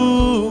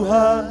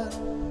Tuhan,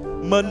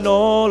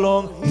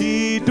 menolong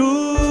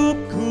hidupku.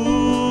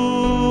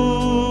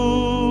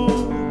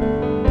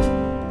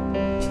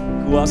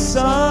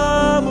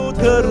 Kuasa-Mu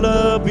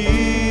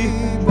terlebih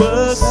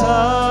besar,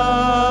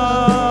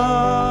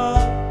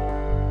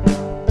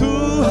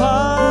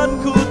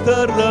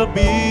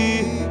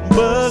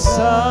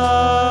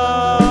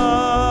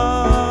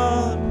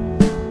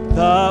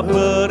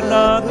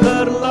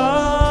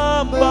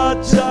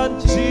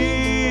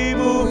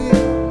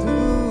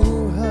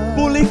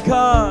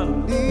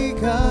 pulihkan.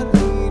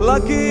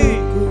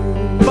 Lagi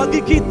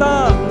bagi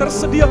kita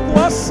tersedia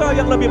kuasa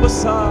yang lebih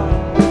besar.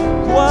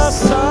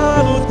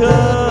 Kuasa-Mu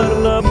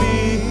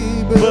terlebih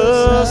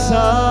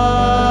besar.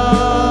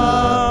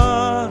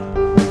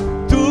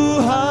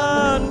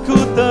 Tuhanku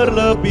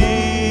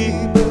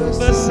terlebih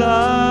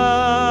besar.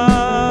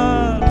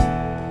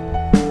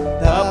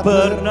 Tak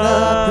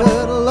pernah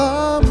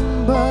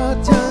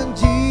terlambat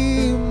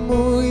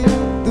janji-Mu ya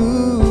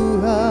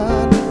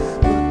Tuhan,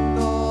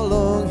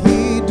 menolong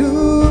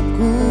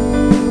hidupku.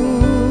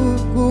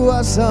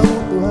 Kuasa-Mu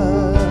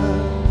Tuhan,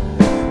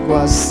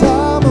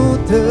 kuasa-Mu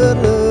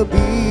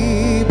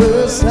terlebih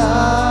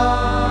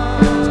besar.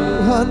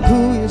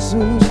 Tuhanku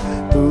Yesus,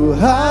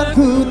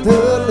 Tuhanku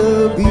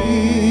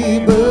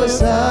terlebih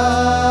besar.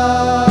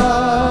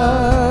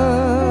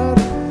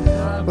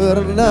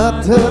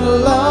 Pernah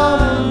terlambat